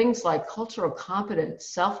 Things like cultural competence,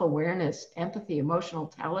 self-awareness, empathy, emotional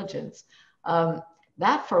intelligence,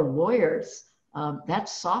 that for lawyers, that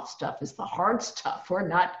soft stuff is the hard stuff. We're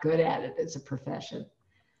not good at it as a profession.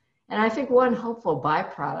 And I think one hopeful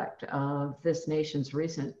byproduct of this nation's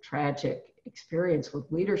recent tragic experience with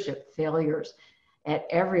leadership failures at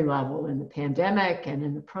every level in the pandemic and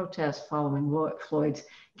in the protests following Floyd's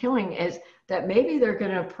killing is that maybe they're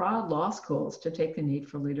going to prod law schools to take the need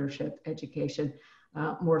for leadership education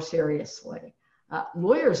more seriously.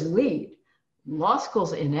 Lawyers lead. Law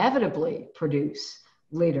schools inevitably produce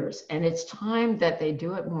leaders, and it's time that they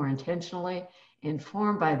do it more intentionally,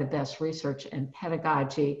 informed by the best research and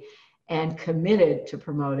pedagogy, and committed to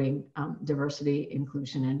promoting diversity,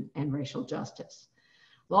 inclusion, and racial justice.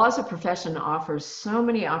 Law as a profession offers so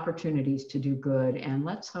many opportunities to do good, and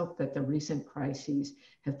let's hope that the recent crises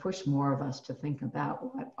have pushed more of us to think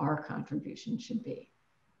about what our contribution should be.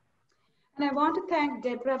 And I want to thank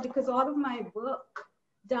Deborah, because all of my work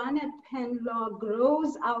done at Penn Law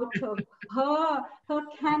grows out of her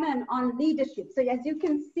canon on leadership. So as you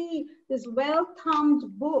can see, this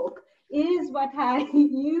well-thumbed book is what I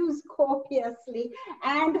use copiously,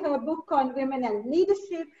 and her book on women and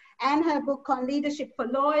leadership, and her book on leadership for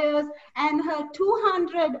lawyers, and her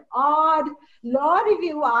 200-odd law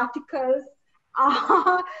review articles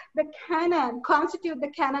are the canon, constitute the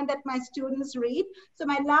canon that my students read. So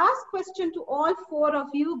my last question to all four of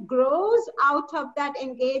you grows out of that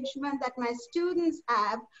engagement that my students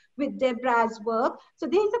have with Deborah's work. So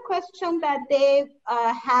this is a question that they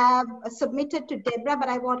have submitted to Deborah, but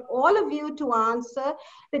I want all of you to answer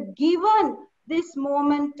that given this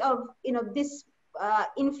moment of, you know, this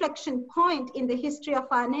inflection point in the history of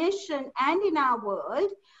our nation and in our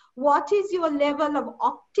world, what is your level of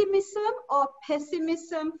optimism or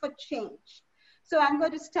pessimism for change? So I'm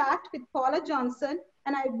going to start with Paula Johnson,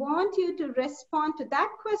 and I want you to respond to that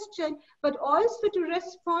question, but also to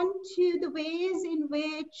respond to the ways in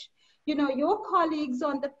which, you know, your colleagues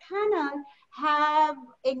on the panel have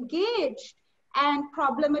engaged and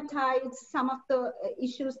problematized some of the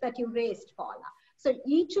issues that you raised, Paula. So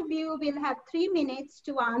each of you will have 3 minutes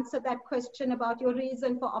to answer that question about your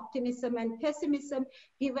reason for optimism and pessimism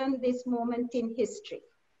given this moment in history.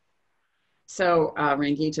 So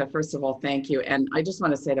Rangita, first of all, thank you. And I just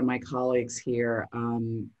want to say to my colleagues here,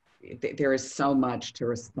 there is so much to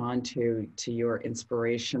respond to your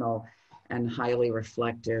inspirational and highly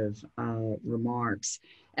reflective remarks.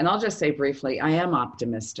 And I'll just say briefly, I am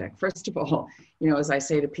optimistic. First of all, you know, as I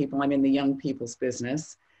say to people, I'm in the young people's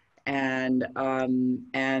business. And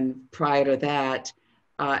prior to that,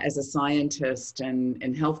 as a scientist in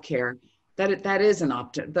healthcare, that is an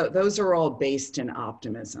those are all based in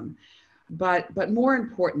optimism. But more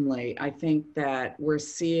importantly, I think that we're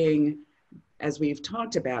seeing, as we've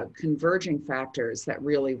talked about, converging factors that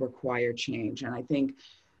really require change. And I think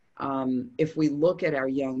if we look at our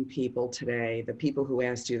young people today, the people who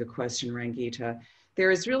asked you the question, Rangita,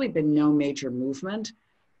 there has really been no major movement,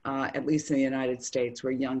 at least in the United States,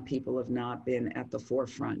 where young people have not been at the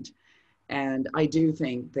forefront. And I do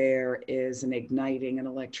think there is an igniting, an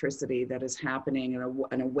electricity that is happening,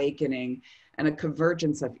 an awakening, and a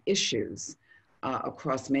convergence of issues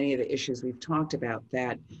across many of the issues we've talked about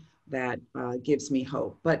that gives me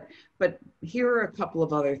hope. But here are a couple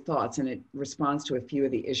of other thoughts, and it responds to a few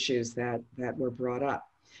of the issues that were brought up.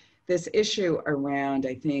 This issue around,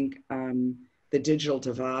 I think, the digital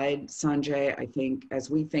divide, Sanjay, I think as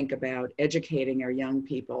we think about educating our young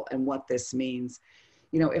people and what this means,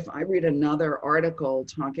 you know, if I read another article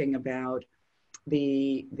talking about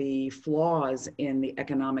the flaws in the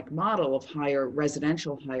economic model of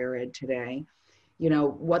residential higher ed today, you know,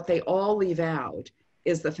 what they all leave out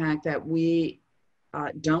is the fact that we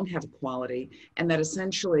don't have equality, and that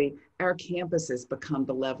essentially our campuses become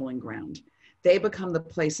the leveling ground. They become the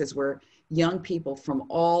places where young people from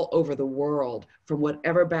all over the world, from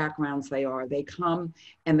whatever backgrounds they are, they come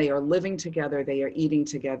and they are living together, they are eating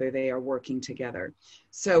together, they are working together.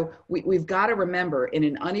 So we've got to remember, in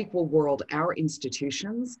an unequal world, our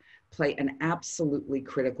institutions play an absolutely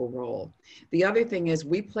critical role. The other thing is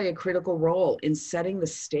we play a critical role in setting the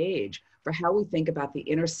stage for how we think about the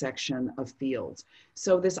intersection of fields.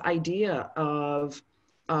 So this idea of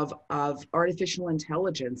artificial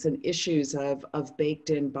intelligence and issues of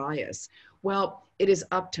baked-in bias. Well, it is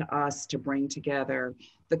up to us to bring together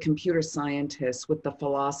the computer scientists with the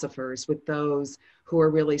philosophers, with those who are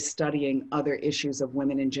really studying other issues of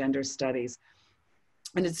women and gender studies.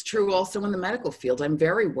 And it's true also in the medical field. I'm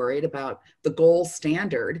very worried about the gold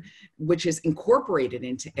standard, which is incorporated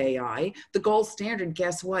into AI. The gold standard,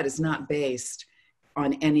 guess what, is not based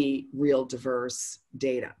on any real diverse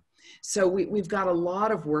data. So we've got a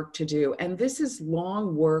lot of work to do, and this is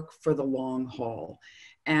long work for the long haul.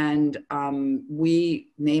 And we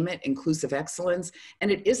name it inclusive excellence.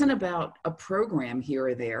 And it isn't about a program here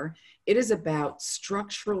or there. It is about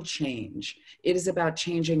structural change. It is about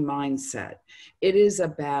changing mindset. It is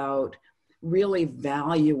about really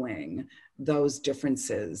valuing those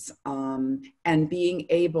differences and being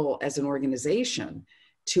able as an organization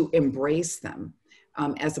to embrace them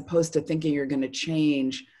as opposed to thinking you're going to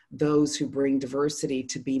change those who bring diversity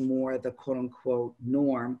to be more the quote unquote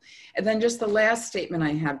norm. And then just the last statement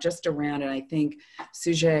I have just around, and I think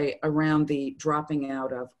Tsu-Jae, around the dropping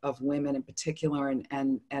out of women in particular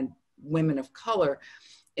and women of color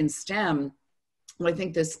in STEM. Well, I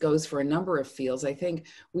think this goes for a number of fields. I think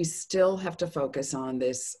we still have to focus on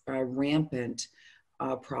this rampant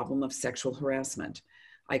problem of sexual harassment.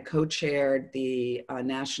 I co-chaired the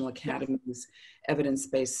National Academy's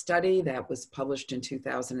evidence-based study that was published in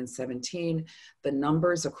 2017. The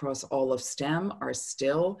numbers across all of STEM are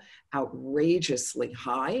still outrageously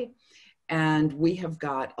high. And we have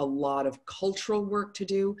got a lot of cultural work to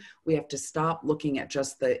do. We have to stop looking at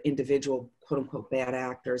just the individual quote unquote bad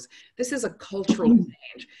actors. This is a cultural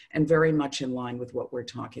change and very much in line with what we're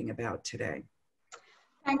talking about today.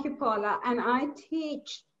 Thank you, Paula. And I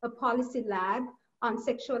teach a policy lab on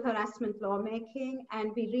sexual harassment lawmaking,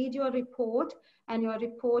 and we read your report, and your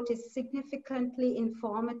report is significantly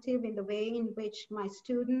informative in the way in which my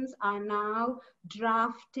students are now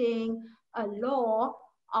drafting a law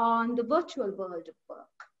on the virtual world of work.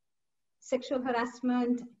 Sexual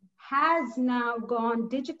harassment has now gone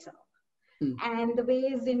digital. And the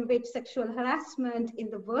ways in which sexual harassment in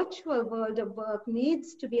the virtual world of work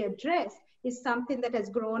needs to be addressed is something that has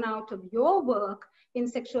grown out of your work in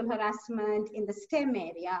sexual harassment in the STEM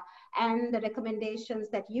area and the recommendations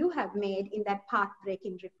that you have made in that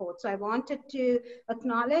path-breaking report. So I wanted to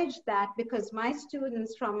acknowledge that because my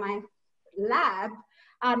students from my lab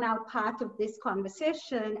are now part of this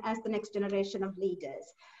conversation as the next generation of leaders.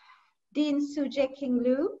 Dean Tsu-Jae King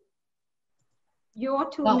Liu, your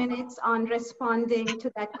 2 minutes on responding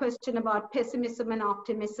to that question about pessimism and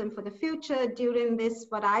optimism for the future during this,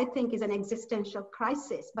 what I think is an existential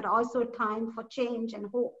crisis, but also a time for change and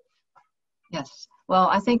hope. Yes, well,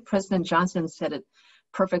 I think President Johnson said it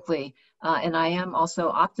perfectly. And I am also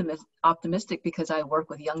optimistic because I work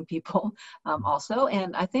with young people also.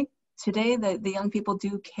 And I think today the young people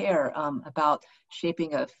do care about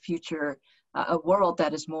shaping a future, a world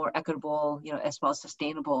that is more equitable, as well as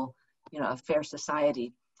sustainable, a fair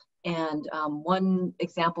society. And one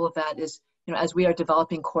example of that is, as we are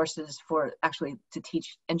developing courses for actually to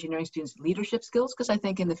teach engineering students leadership skills, because I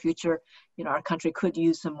think in the future, our country could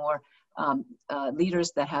use some more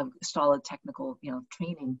leaders that have solid technical,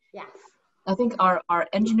 training. Yes. I think our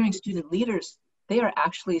engineering student leaders, they are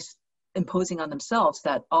actually imposing on themselves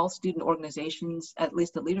that all student organizations, at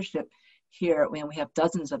least the leadership here, when we have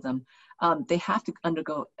dozens of them, they have to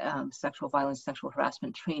undergo sexual violence, sexual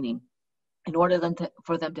harassment training in order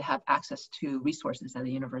for them to have access to resources that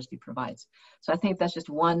the university provides. So I think that's just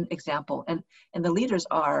one example. And the leaders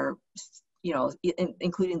are,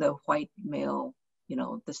 including the white male,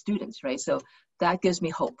 the students, right? So that gives me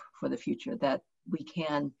hope for the future that we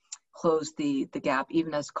can close the gap,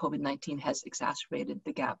 even as COVID-19 has exacerbated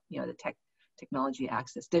the gap, the technology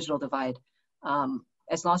access, digital divide.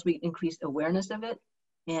 As long as we increase awareness of it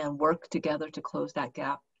and work together to close that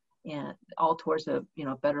gap, and all towards a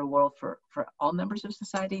better world for all members of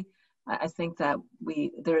society, I think that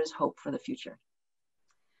there is hope for the future.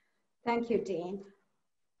 Thank you, Dean.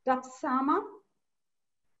 Dr. Sarma,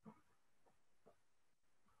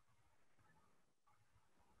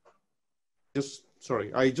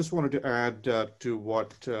 I just wanted to add to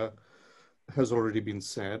what has already been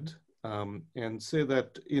said, and say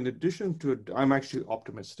that in addition to it, I'm actually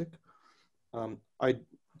optimistic. I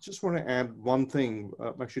just want to add one thing,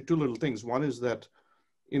 actually two little things. One is that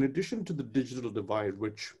in addition to the digital divide,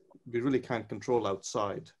 which we really can't control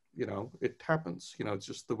outside, it happens, it's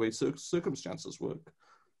just the way circumstances work.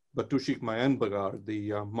 But Tushik Mayanbagar, the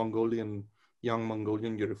young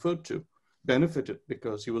Mongolian you referred to, benefited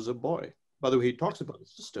because he was a boy. By the way, he talks about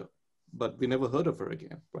his sister, but we never heard of her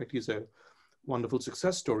again, right? He's a wonderful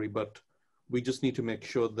success story, but we just need to make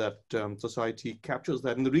sure that society captures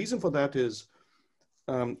that. And the reason for that is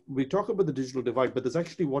we talk about the digital divide, but there's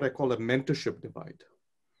actually what I call a mentorship divide.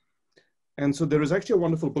 And so there is actually a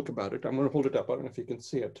wonderful book about it. I'm going to hold it up. I don't know if you can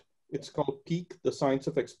see it. It's called Peak, the Science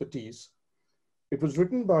of Expertise. It was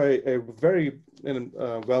written by a very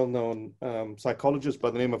well-known psychologist by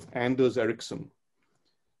the name of Anders Ericsson.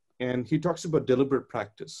 And he talks about deliberate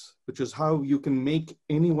practice, which is how you can make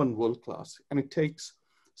anyone world-class. And it takes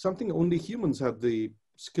something only humans have the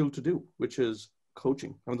skill to do, which is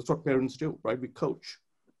coaching. I mean, that's what parents do, right? We coach.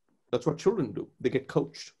 That's what children do. They get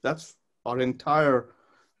coached. That's our entire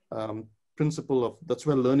principle of, that's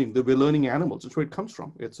where we're learning animals. That's where it comes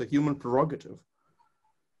from. It's a human prerogative.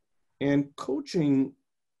 And coaching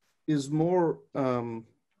is more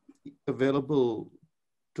available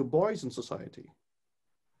to boys in society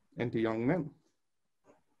and to young men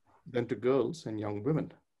than to girls and young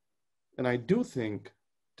women. And I do think,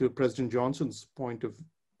 to President Johnson's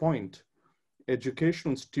point,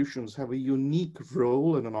 educational institutions have a unique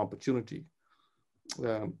role and an opportunity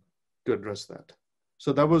to address that.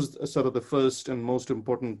 So that was sort of the first and most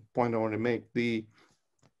important point I want to make. The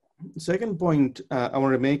second point I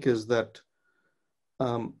want to make is that,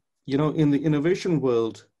 in the innovation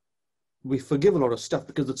world, we forgive a lot of stuff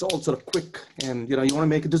because it's all sort of quick and, you want to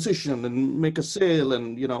make a decision and make a sale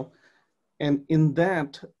and, and in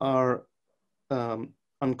that, our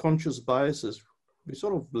unconscious biases, we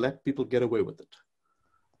sort of let people get away with it,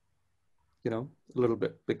 a little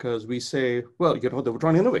bit, because we say, well, they were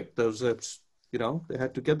trying to innovate. They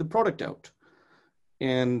had to get the product out.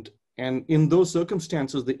 And in those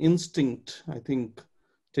circumstances, the instinct, I think,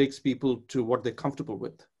 takes people to what they're comfortable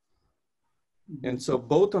with. And so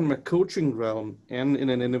both on a coaching realm and in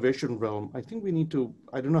an innovation realm, I think we need to,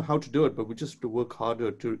 I don't know how to do it, but we just have to work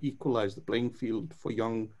harder to equalize the playing field for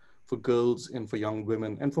girls and for young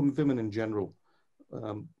women and for women in general.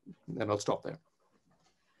 And I'll stop there.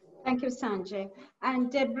 Thank you, Sanjay. And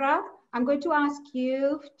Deborah, I'm going to ask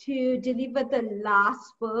you to deliver the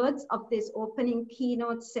last words of this opening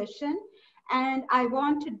keynote session. And I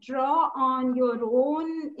want to draw on your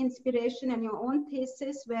own inspiration and your own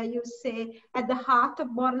thesis where you say at the heart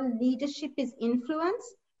of moral leadership is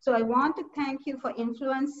influence. So I want to thank you for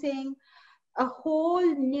influencing a whole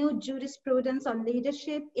new jurisprudence on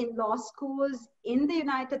leadership in law schools in the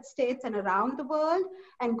United States and around the world.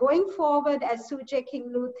 And going forward, as Tsu-Jae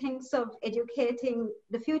King Liu thinks of educating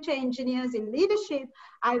the future engineers in leadership,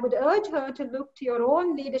 I would urge her to look to your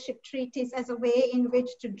own leadership treatise as a way in which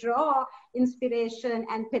to draw inspiration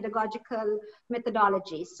and pedagogical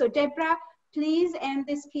methodologies. So Deborah, please end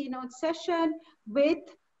this keynote session with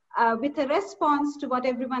a response to what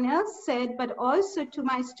everyone else said, but also to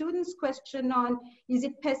my students' question on, is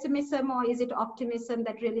it pessimism or is it optimism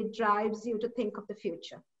that really drives you to think of the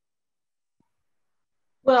future?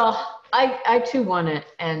 Well, I too want to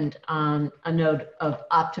end on a note of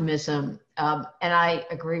optimism, and I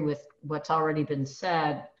agree with what's already been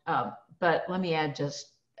said, but let me add just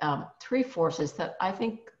three forces that I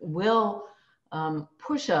think will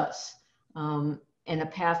push us in a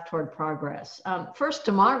path toward progress. First,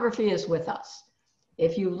 demography is with us.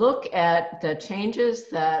 If you look at the changes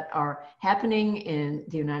that are happening in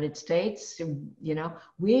the United States, we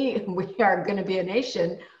are going to be a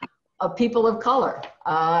nation of people of color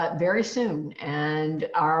very soon, and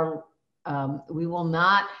we will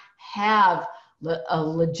not have a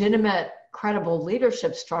legitimate, credible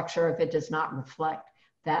leadership structure if it does not reflect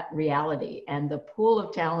that reality. And the pool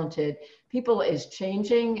of talented people is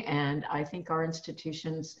changing, and I think our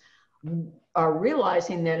institutions are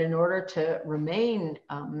realizing that in order to remain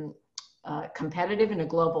competitive in a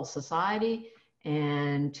global society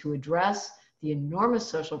and to address the enormous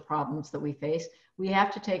social problems that we face, we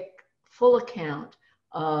have to take full account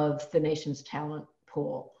of the nation's talent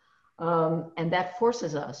pool. And that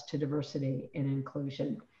forces us to diversity and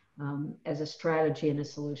inclusion as a strategy and a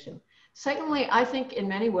solution. Secondly, I think in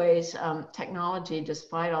many ways, technology,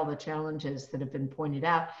 despite all the challenges that have been pointed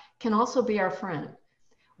out, can also be our friend.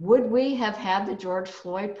 Would we have had the George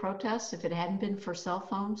Floyd protests if it hadn't been for cell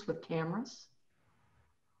phones with cameras?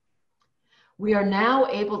 We are now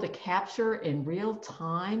able to capture in real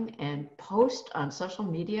time and post on social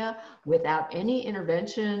media without any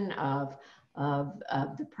intervention of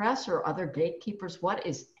the press or other gatekeepers what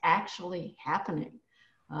is actually happening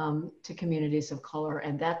to communities of color.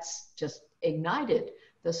 And that's just ignited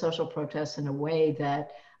the social protests in a way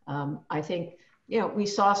that I think, you know, we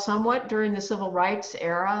saw somewhat during the civil rights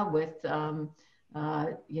era with,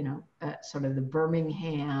 you know, sort of the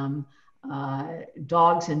Birmingham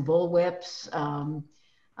dogs and bullwhips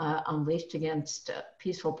unleashed against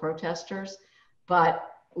peaceful protesters. But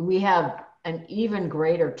we have an even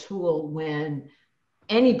greater tool when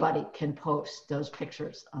anybody can post those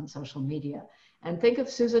pictures on social media. And think of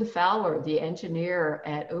Susan Fowler, the engineer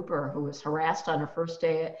at Uber, who was harassed on her first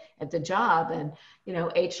day at the job, and you know,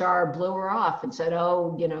 HR blew her off and said,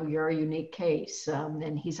 "Oh, you know, you're a unique case,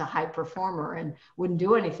 and he's a high performer," and wouldn't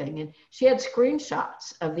do anything. And she had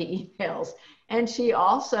screenshots of the emails, and she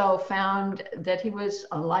also found that he was,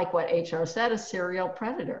 unlike what HR said, a serial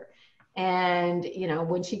predator. And you know,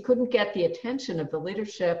 when she couldn't get the attention of the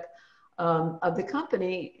leadership of the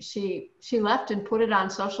company, she left and put it on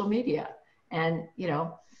social media. And, you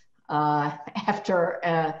know, after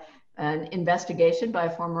an investigation by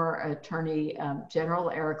former Attorney General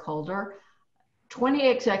Eric Holder, 20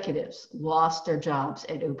 executives lost their jobs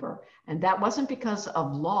at Uber. And that wasn't because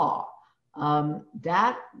of law.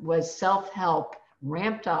 That was self-help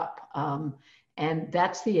ramped up. And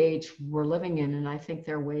that's the age we're living in. And I think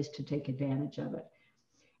there are ways to take advantage of it.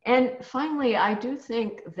 And finally, I do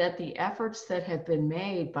think that the efforts that have been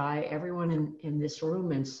made by everyone in this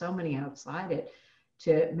room and so many outside it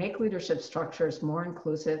to make leadership structures more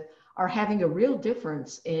inclusive are having a real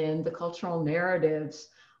difference in the cultural narratives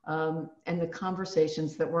and the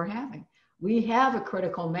conversations that we're having. We have a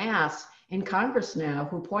critical mass in Congress now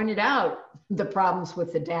who pointed out the problems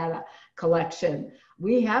with the data collection.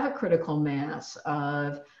 We have a critical mass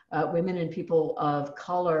of women and people of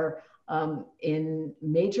color in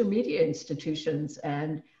major media institutions,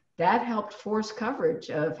 and that helped force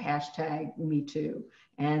coverage of #MeToo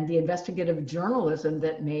and the investigative journalism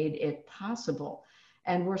that made it possible.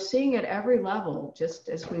 And we're seeing at every level, just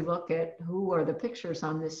as we look at who are the pictures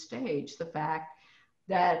on this stage, the fact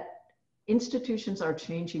that institutions are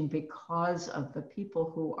changing because of the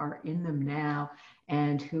people who are in them now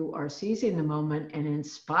and who are seizing the moment and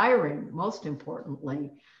inspiring, most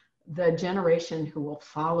importantly, the generation who will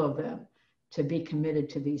follow them to be committed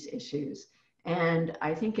to these issues. And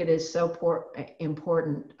I think it is so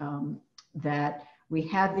important that we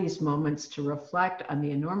have these moments to reflect on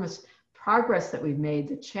the enormous progress that we've made,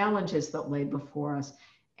 the challenges that lay before us,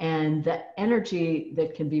 and the energy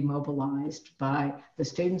that can be mobilized by the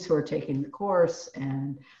students who are taking the course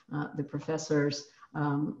and the professors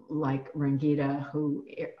like Rangita, who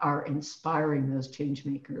are inspiring those change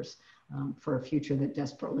makers for a future that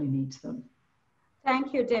desperately needs them.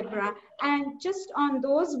 Thank you, Deborah. And just on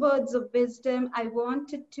those words of wisdom, I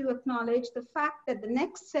wanted to acknowledge the fact that the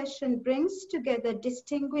next session brings together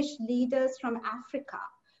distinguished leaders from Africa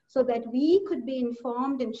so that we could be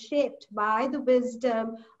informed and shaped by the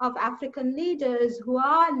wisdom of African leaders who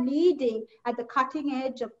are leading at the cutting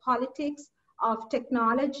edge of politics, of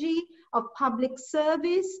technology, of public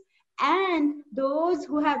service, and those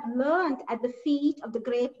who have learned at the feet of the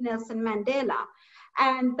great Nelson Mandela.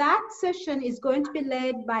 And that session is going to be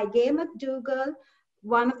led by Gay McDougall,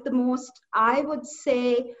 one of the most, I would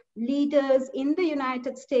say, leaders in the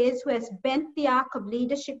United States who has bent the arc of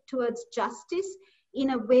leadership towards justice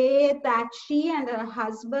in a way that she and her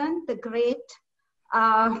husband, the great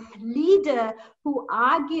leader who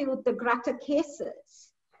argued the Grata cases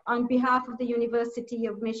on behalf of the University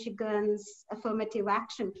of Michigan's affirmative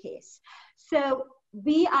action case. So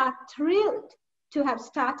we are thrilled to have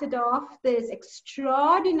started off this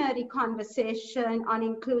extraordinary conversation on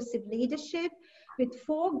inclusive leadership with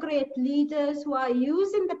 4 great leaders who are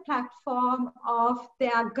using the platform of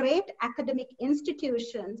their great academic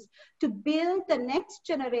institutions to build the next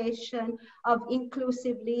generation of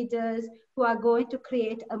inclusive leaders who are going to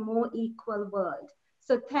create a more equal world.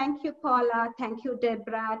 So thank you, Paula. Thank you,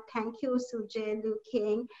 Deborah. Thank you, Tsu-Jae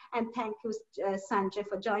King. And thank you, Sanjay,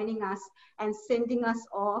 for joining us and sending us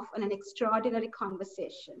off on an extraordinary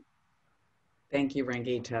conversation. Thank you,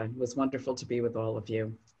 Rangita. It was wonderful to be with all of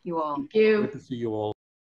you. You all. Thank you. Good to see you all.